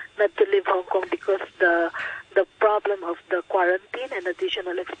decided not to leave Hong Kong because the problem of the quarantine and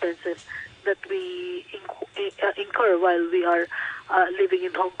additional expenses that we incur while we are living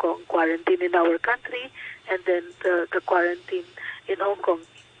in Hong Kong, quarantine in our country, and then the quarantine in Hong Kong.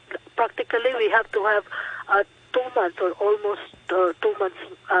 Practically, we have to have 2 months or almost 2 months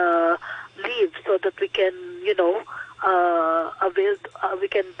leave so that we can, we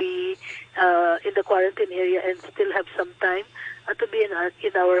can be in the quarantine area and still have some time to be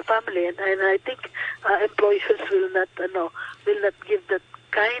in our family, and I think employers will not give that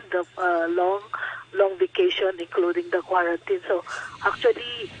kind of long vacation, including the quarantine. So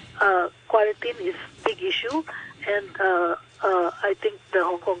actually, quarantine is big issue, and I think the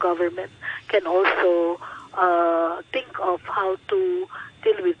Hong Kong government can also think of how to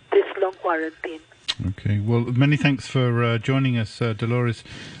deal with this long quarantine. Okay, well, many thanks for joining us, Dolores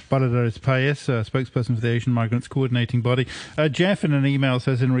Baladares-Paez, spokesperson for the Asian Migrants Coordinating Body. Jeff, in an email,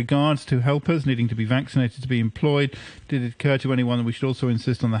 says, in regards to helpers needing to be vaccinated to be employed, did it occur to anyone that we should also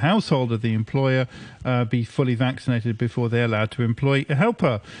insist on the household of the employer be fully vaccinated before they're allowed to employ a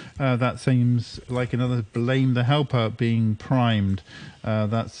helper? That seems like another blame the helper being primed.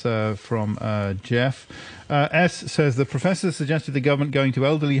 That's from Jeff. S says the professor suggested the government going to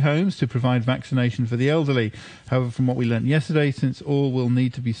elderly homes to provide vaccination for the elderly. However, from what we learnt yesterday, since all will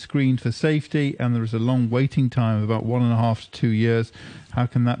need to be screened for safety and there is a long waiting time of about 1.5 to 2 years, how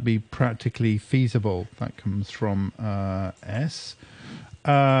can that be practically feasible? That comes from S.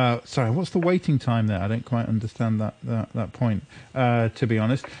 Sorry, what's the waiting time there? I don't quite understand that point, to be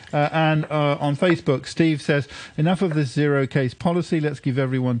honest. And on Facebook, Steve says, enough of this zero-case policy. Let's give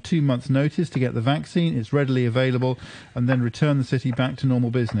everyone 2 months' notice to get the vaccine. It's readily available, and then return the city back to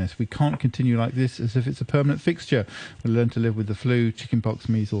normal business. We can't continue like this as if it's a permanent fixture. We'll learn to live with the flu, chickenpox,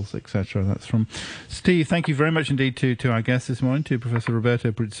 measles, etc. That's from Steve. Thank you very much indeed to our guest this morning, to Professor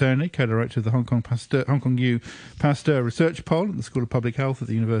Roberto Bruzzone, co-director of the Hong Kong HKU-Pasteur Research Poll at the School of Public Health at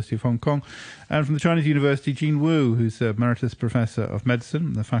the University of Hong Kong, and from the Chinese University, Jean Wu, who's Emeritus Professor of Medicine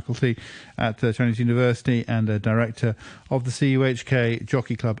in the faculty at Chinese University and a Director of the CUHK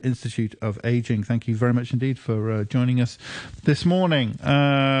Jockey Club Institute of Aging. Thank you very much indeed for joining us this morning.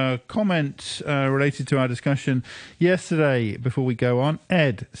 Comment related to our discussion yesterday before we go on.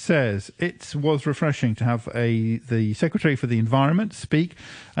 Ed says, it was refreshing to have the Secretary for the Environment speak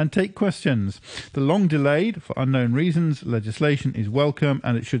and take questions. The long delayed, for unknown reasons, legislation is welcome,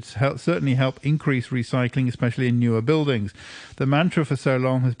 and it should certainly help increase recycling, especially in newer buildings. The mantra for so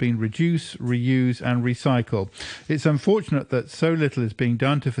long has been reduce, reuse and recycle. It's unfortunate that so little is being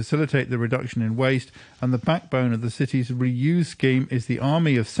done to facilitate the reduction in waste, and the backbone of the city's reuse scheme is the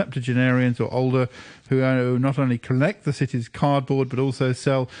army of septuagenarians or older who not only collect the city's cardboard but also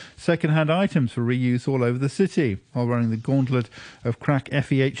sell second-hand items for reuse all over the city, while running the gauntlet of crack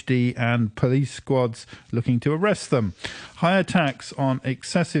FEHD and police squads looking to arrest them. Higher tax on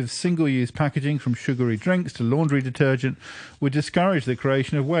excessive single-use packaging, from sugary drinks to laundry detergent, would discourage the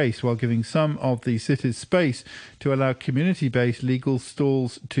creation of waste, while giving some of the city's space to allow community-based legal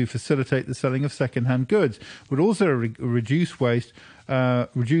stalls to facilitate the selling of second-hand goods. Would also reduce waste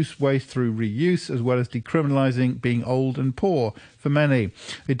through reuse, as well as decriminalising being old and poor for many.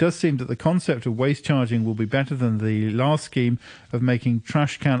 It does seem that the concept of waste charging will be better than the last scheme of making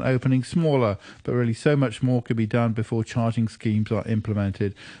trash can opening smaller, but really so much more could be done before charging schemes are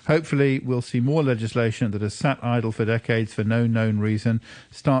implemented. Hopefully we'll see more legislation that has sat idle for decades for no known reason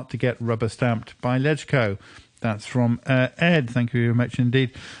start to get rubber stamped by LegCo. That's from Ed. Thank you very much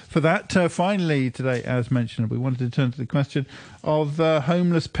indeed for that. Finally, today, as mentioned, we wanted to turn to the question of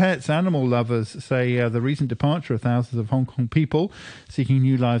homeless pets. Animal lovers say the recent departure of thousands of Hong Kong people seeking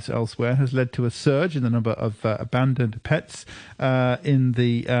new lives elsewhere has led to a surge in the number of abandoned pets in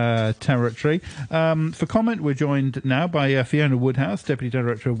the territory. For comment, we're joined now by Fiona Woodhouse, Deputy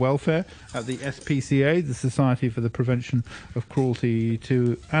Director of Welfare at the SPCA, the Society for the Prevention of Cruelty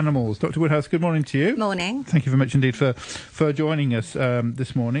to Animals. Dr. Woodhouse, good morning to you. Morning. Thank you very much indeed for joining us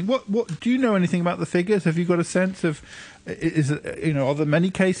this morning. What do you know anything about the figures? Have you got a sense of, are there many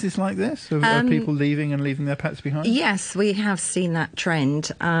cases like this of people leaving their pets behind? Yes, we have seen that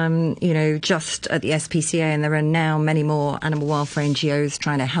trend. Just at the SPCA, and there are now many more animal welfare NGOs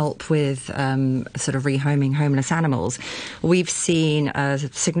trying to help with sort of rehoming homeless animals. We've seen a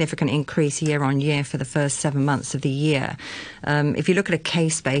significant increase year on year for the first 7 months of the year. If you look at a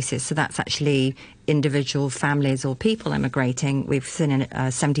case basis, so that's actually individual families or people emigrating, we've seen a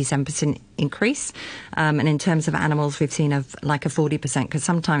 77% increase. And in terms of animals, we've seen a 40%, because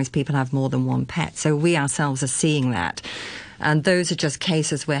sometimes people have more than one pet. So we ourselves are seeing that. And those are just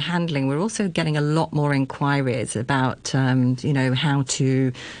cases we're handling. We're also getting a lot more inquiries about, how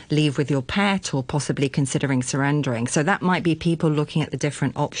to leave with your pet or possibly considering surrendering. So that might be people looking at the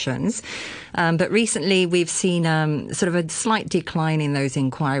different options. But recently we've seen sort of a slight decline in those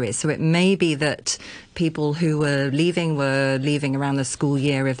inquiries. So it may be that people who were leaving around the school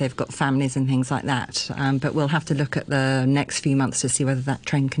year if they've got families and things like that. But we'll have to look at the next few months to see whether that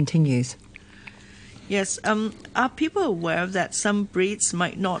trend continues. Yes. Are people aware that some breeds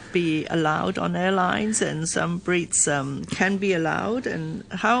might not be allowed on airlines and some breeds can be allowed? And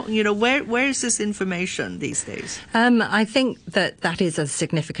how, where is this information these days? I think that is a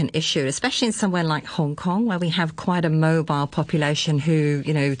significant issue, especially in somewhere like Hong Kong, where we have quite a mobile population who,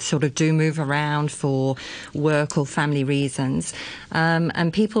 sort of do move around for work or family reasons.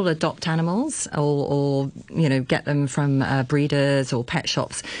 And people adopt animals or get them from breeders or pet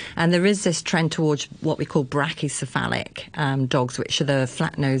shops. And there is this trend towards what we call brachycephalic dogs, which are the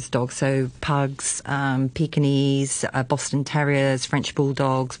flat-nosed dogs, so pugs, Pekingese, Boston Terriers, French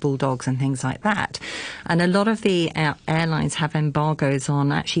bulldogs, and things like that. And a lot of the airlines have embargoes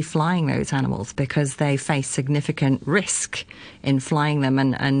on actually flying those animals because they face significant risk in flying them,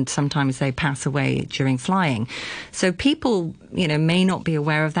 and sometimes they pass away during flying. So people, may not be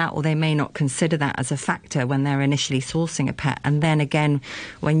aware of that, or they may not consider that as a factor when they're initially sourcing a pet. And then again,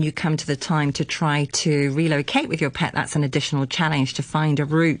 when you come to the time to try to relocate with your pet, that's an additional challenge to find a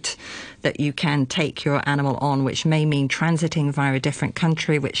route that you can take your animal on, which may mean transiting via a different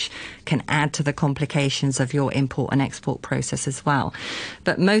country, which can add to the complications of your import and export process as well.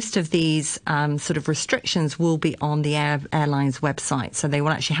 But most of these sort of restrictions will be on the airline's website, so they will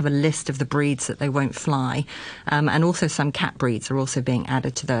actually have a list of the breeds that they won't fly, and also some cat breeds are also being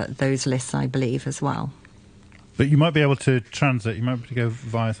added to those lists, I believe, as well. But you might be able to transit, you might be able to go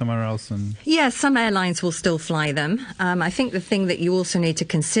via somewhere else. Yeah, some airlines will still fly them. I think the thing that you also need to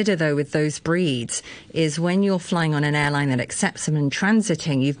consider, though, with those breeds is when you're flying on an airline that accepts them and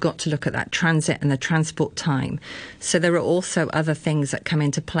transiting, you've got to look at that transit and the transport time. So there are also other things that come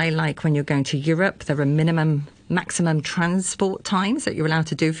into play, like when you're going to Europe, there are maximum transport times that you're allowed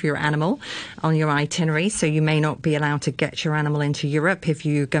to do for your animal on your itinerary. So you may not be allowed to get your animal into Europe if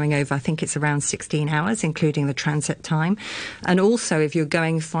you're going over, I think it's around 16 hours, including the transit time. And also, if you're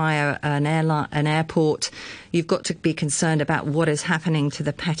going via an airport, you've got to be concerned about what is happening to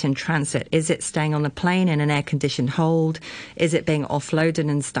the pet in transit. Is it staying on the plane in an air-conditioned hold? Is it being offloaded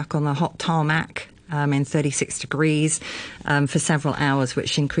and stuck on the hot tarmac in 36 degrees for several hours,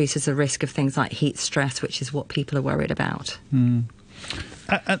 which increases the risk of things like heat stress, which is what people are worried about. And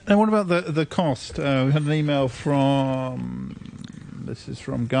what about the cost? We had an email this is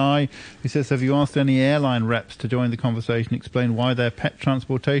from Guy, who says, have you asked any airline reps to join the conversation, explain why their pet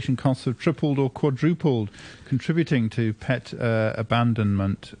transportation costs have tripled or quadrupled, contributing to pet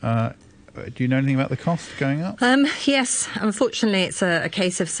abandonment? Do you know anything about the cost going up? Yes, unfortunately, it's a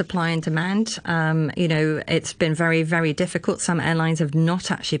case of supply and demand. It's been very, very difficult. Some airlines have not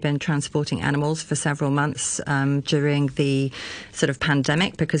actually been transporting animals for several months during the sort of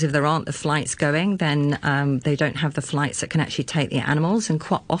pandemic, because if there aren't the flights going, then they don't have the flights that can actually take the animals. And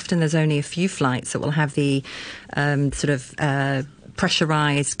quite often there's only a few flights that will have the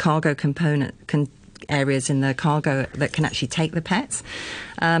pressurized cargo component areas in the cargo that can actually take the pets.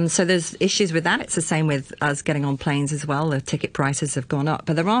 So there's issues with that. It's the same with us getting on planes as well. The ticket prices have gone up.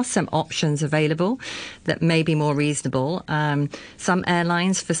 But there are some options available that may be more reasonable. Some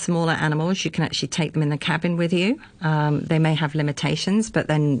airlines, for smaller animals, you can actually take them in the cabin with you. They may have limitations, but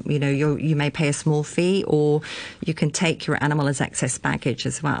then, you may pay a small fee, or you can take your animal as excess baggage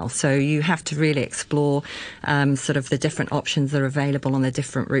as well. So you have to really explore sort of the different options that are available on the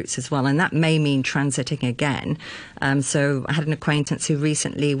different routes as well. And that may mean transiting again. So I had an acquaintance who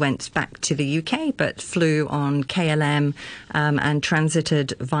recently went back to the UK but flew on KLM and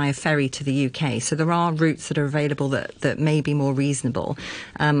transited via ferry to the UK. So there are routes that are available that may be more reasonable.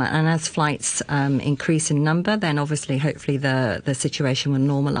 And as flights increase in number, then obviously, hopefully, the situation will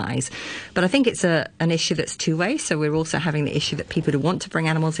normalise. But I think it's an issue that's two-way. So we're also having the issue that people who want to bring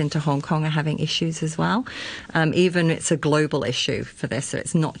animals into Hong Kong are having issues as well. Even it's a global issue for this. So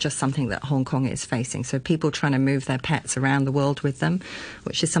it's not just something that Hong Kong is facing. So people trying to move their pets around the world with them,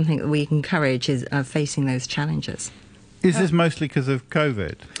 which is something that we encourage, is facing those challenges. Is this mostly because of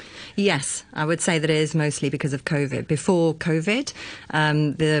COVID? Yes, I would say that it is mostly because of COVID. Before COVID,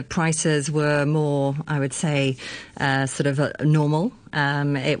 the prices were more, I would say, sort of normal.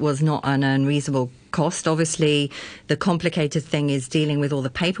 It was not an unreasonable cost. Obviously, the complicated thing is dealing with all the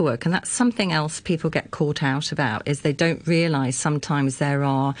paperwork, and that's something else people get caught out about, is they don't realise sometimes there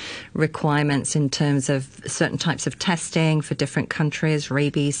are requirements in terms of certain types of testing for different countries,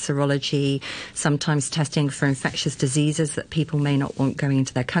 rabies, serology, sometimes testing for infectious diseases that people may not want going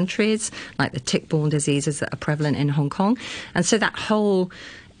into their countries, like the tick-borne diseases that are prevalent in Hong Kong. And so that whole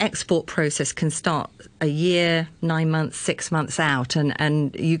export process can start a year, 9 months, 6 months out,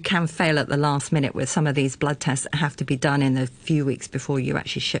 and you can fail at the last minute with some of these blood tests that have to be done in the few weeks before you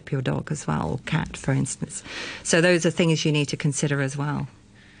actually ship your dog as well, or cat, for instance. So those are things you need to consider as well.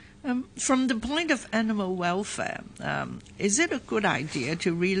 From the point of animal welfare, is it a good idea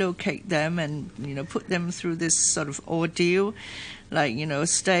to relocate them and, put them through this sort of ordeal, like,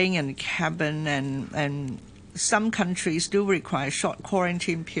 staying in a cabin, and some countries do require a short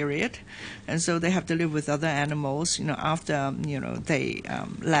quarantine period, and so they have to live with other animals, after, they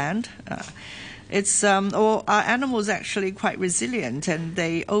land. Or are animals actually quite resilient and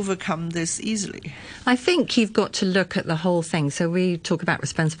they overcome this easily? I think you've got to look at the whole thing. So we talk about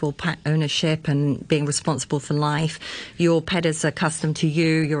responsible pet ownership and being responsible for life. Your pet is accustomed to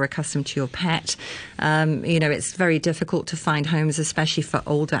you. You're accustomed to your pet. It's very difficult to find homes, especially for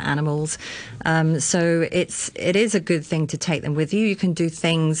older animals. So it is a good thing to take them with you. You can do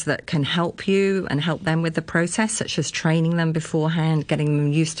things that can help you and help them with the process, such as training them beforehand, getting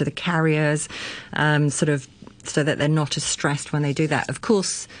them used to the carriers, so that they're not as stressed when they do that. Of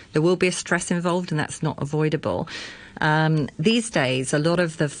course, there will be a stress involved, and that's not avoidable. These days, a lot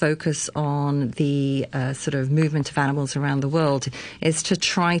of the focus on the sort of movement of animals around the world is to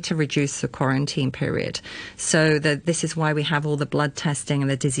try to reduce the quarantine period. So this is why we have all the blood testing and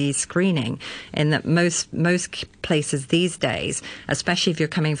the disease screening, in that most places these days, especially if you're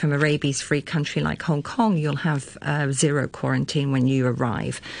coming from a rabies-free country like Hong Kong, you'll have zero quarantine when you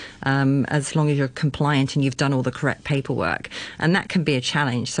arrive, as long as you're compliant and you've done all the correct paperwork. And that can be a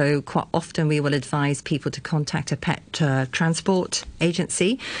challenge. So quite often we will advise people to contact a pet transport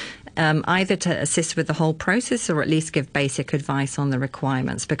agency, either to assist with the whole process or at least give basic advice on the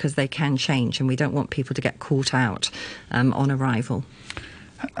requirements, because they can change and we don't want people to get caught out on arrival.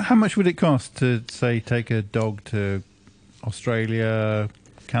 How much would it cost to, say, take a dog to Australia,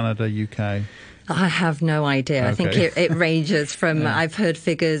 Canada, UK? I have no idea. Okay. I think it ranges from, I've heard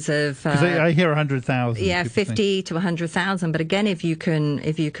figures of... I hear 100,000. Yeah, 50 to 100,000. But again, if you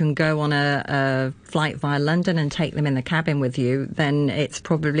can go on a flight via London and take them in the cabin with you, then it's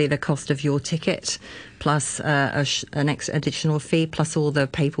probably the cost of your ticket plus an additional fee plus all the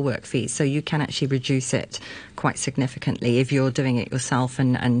paperwork fees. So you can actually reduce it quite significantly if you're doing it yourself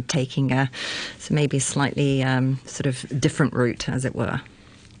and taking maybe a slightly sort of different route, as it were.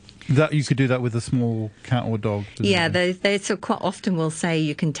 That you could do that with a small cat or dog? Yeah, they so quite often will say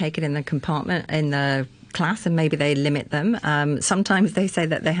you can take it in the compartment in the class, and maybe they limit them. Sometimes they say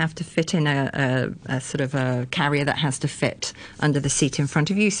that they have to fit in a sort of a carrier that has to fit under the seat in front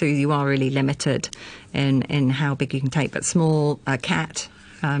of you, so you are really limited in how big you can take. But small cat,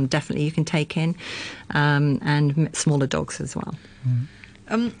 definitely you can take in, and smaller dogs as well.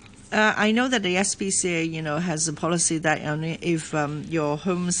 I know that the SPCA, has a policy that only if your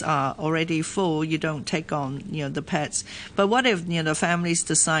homes are already full, you don't take on, the pets. But what if, the families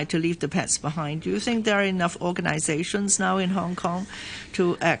decide to leave the pets behind? Do you think there are enough organizations now in Hong Kong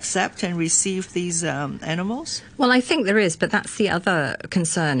to accept and receive these animals? Well, I think there is, but that's the other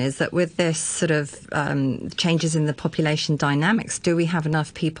concern, is that with this sort of changes in the population dynamics, do we have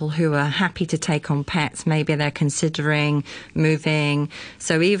enough people who are happy to take on pets? Maybe they're considering moving.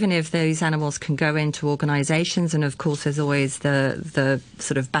 So even if those animals can go into organisations, and of course there's always the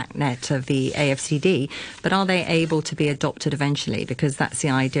sort of back net of the AFCD, but are they able to be adopted eventually? Because that's the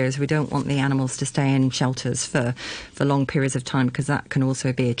idea, is we don't want the animals to stay in shelters for long periods of time, because that can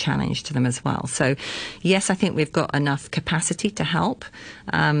also be a challenge to them as well. So yes, I think we've got enough capacity to help,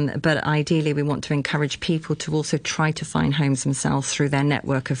 but ideally we want to encourage people to also try to find homes themselves through their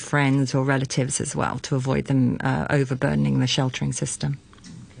network of friends or relatives as well, to avoid them overburdening the sheltering system.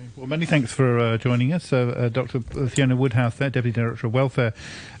 Well, many thanks for joining us. Dr. Fiona Woodhouse there, Deputy Director of Welfare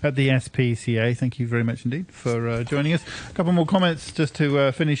at the SPCA. Thank you very much indeed for joining us. A couple more comments just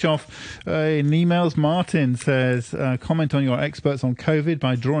to finish off. In emails, Martin says, comment on your experts on COVID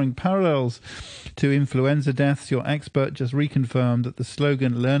by drawing parallels to influenza deaths. Your expert just reconfirmed that the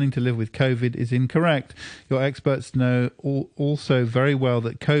slogan, learning to live with COVID, is incorrect. Your experts know also very well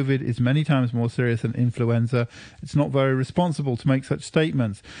that COVID is many times more serious than influenza. It's not very responsible to make such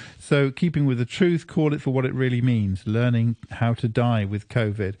statements. So, keeping with the truth, call it for what it really means, learning how to die with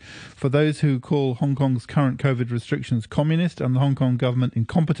COVID. For those who call Hong Kong's current COVID restrictions communist and the Hong Kong government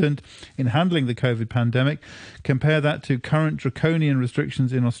incompetent in handling the COVID pandemic, compare that to current draconian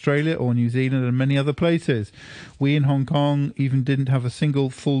restrictions in Australia or New Zealand and many other places. We in Hong Kong even didn't have a single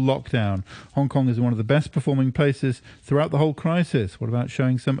full lockdown. Hong Kong is one of the best performing places throughout the whole crisis. What about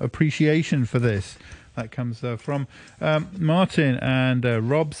showing some appreciation for this? That comes from Martin. And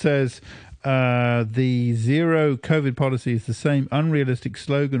Rob says, The zero COVID policy is the same unrealistic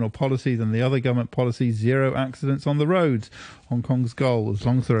slogan or policy than the other government policies. Zero accidents on the roads. Hong Kong's goal. As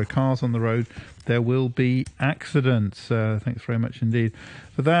long as there are cars on the road, there will be accidents. Thanks very much indeed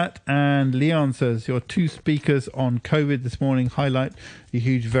for that. And Leon says, your two speakers on COVID this morning highlight the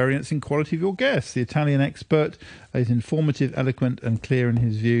huge variance in quality of your guests. The Italian expert is informative, eloquent and clear in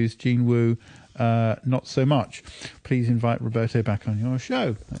his views. Jean Wu, not so much. Please invite Roberto back on your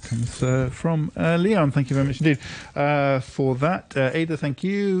show. That comes from Leon. Thank you very much indeed for that. Ada, thank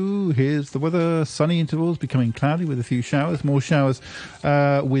you. Here's the weather. Sunny intervals, becoming cloudy with a few showers. More showers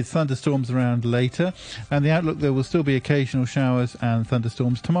with thunderstorms around later. And the outlook, there will still be occasional showers and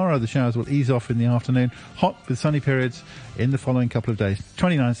thunderstorms. Tomorrow the showers will ease off in the afternoon. Hot with sunny periods in the following couple of days.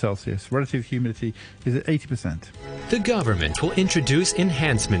 29 Celsius. Relative humidity is at 80%. The government will introduce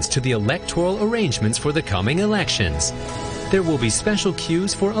enhancements to the electoral arrangements for the coming elections. There will be special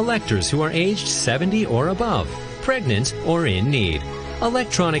queues for electors who are aged 70 or above, pregnant or in need.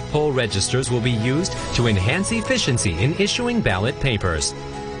 Electronic poll registers will be used to enhance efficiency in issuing ballot papers.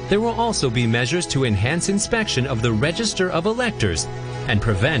 There will also be measures to enhance inspection of the register of electors and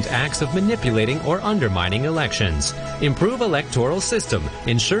prevent acts of manipulating or undermining elections. Improve electoral system.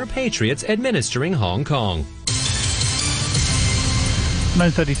 Ensure patriots administering Hong Kong.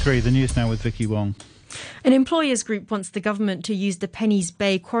 9:33, the news now with Vicky Wong. An employers group wants the government to use the Penny's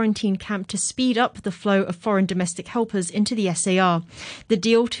Bay quarantine camp to speed up the flow of foreign domestic helpers into the SAR. The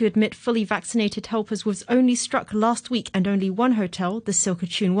deal to admit fully vaccinated helpers was only struck last week, and only one hotel, the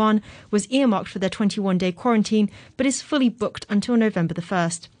CUHK, was earmarked for their 21-day quarantine, but is fully booked until November the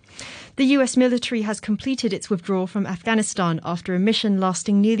 1st. The US military has completed its withdrawal from Afghanistan after a mission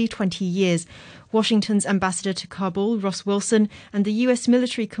lasting nearly 20 years. Washington's ambassador to Kabul, Ross Wilson, and the US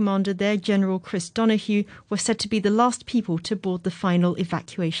military commander there, General Chris Donahue, were said to be the last people to board the final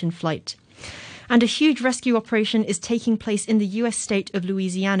evacuation flight. And a huge rescue operation is taking place in the US state of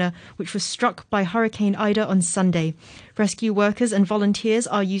Louisiana, which was struck by Hurricane Ida on Sunday. Rescue workers and volunteers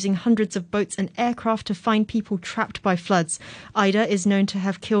are using hundreds of boats and aircraft to find people trapped by floods. Ida is known to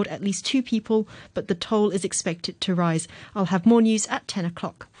have killed at least 2 people, but the toll is expected to rise. I'll have more news at 10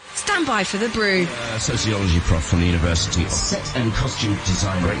 o'clock. Stand by for the brew. Sociology prof from the University of Set and Costume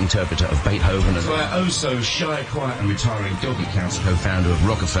Design, great interpreter of Beethoven, and oh-so shy, quiet and retiring Jockey, co-founder of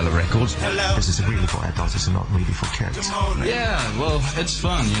Rockefeller Records. Hello. This is really for adults, it's not really for kids. Yeah, well, it's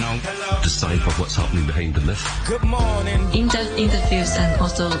fun, you know. Decipher what's happening behind the myth. Good morning. In-depth interviews and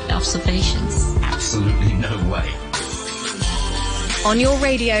also observations. Absolutely no way. On your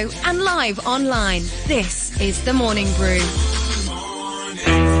radio and live online, this is The Morning Brew.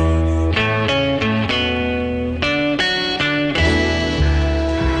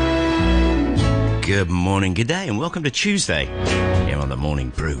 Good morning, good day, and welcome to Tuesday here on The Morning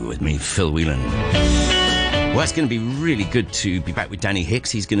Brew with me, Phil Whelan. Well, it's going to be really good to be back with Danny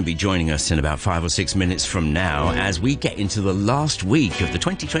Hicks. He's going to be joining us in about 5 or 6 minutes from now as we get into the last week of the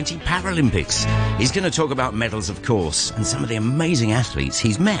 2020 Paralympics. He's going to talk about medals, of course, and some of the amazing athletes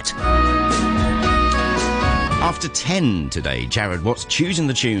he's met. After 10 today, Jared Watt's choosing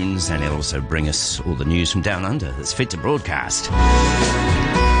the tunes, and he'll also bring us all the news from down under that's fit to broadcast.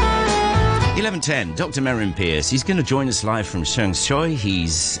 11:10, Dr. Merrin Pierce. He's going to join us live from Sheung Shui.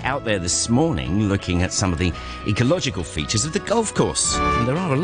 He's out there this morning looking at some of the ecological features of the golf course. And there are a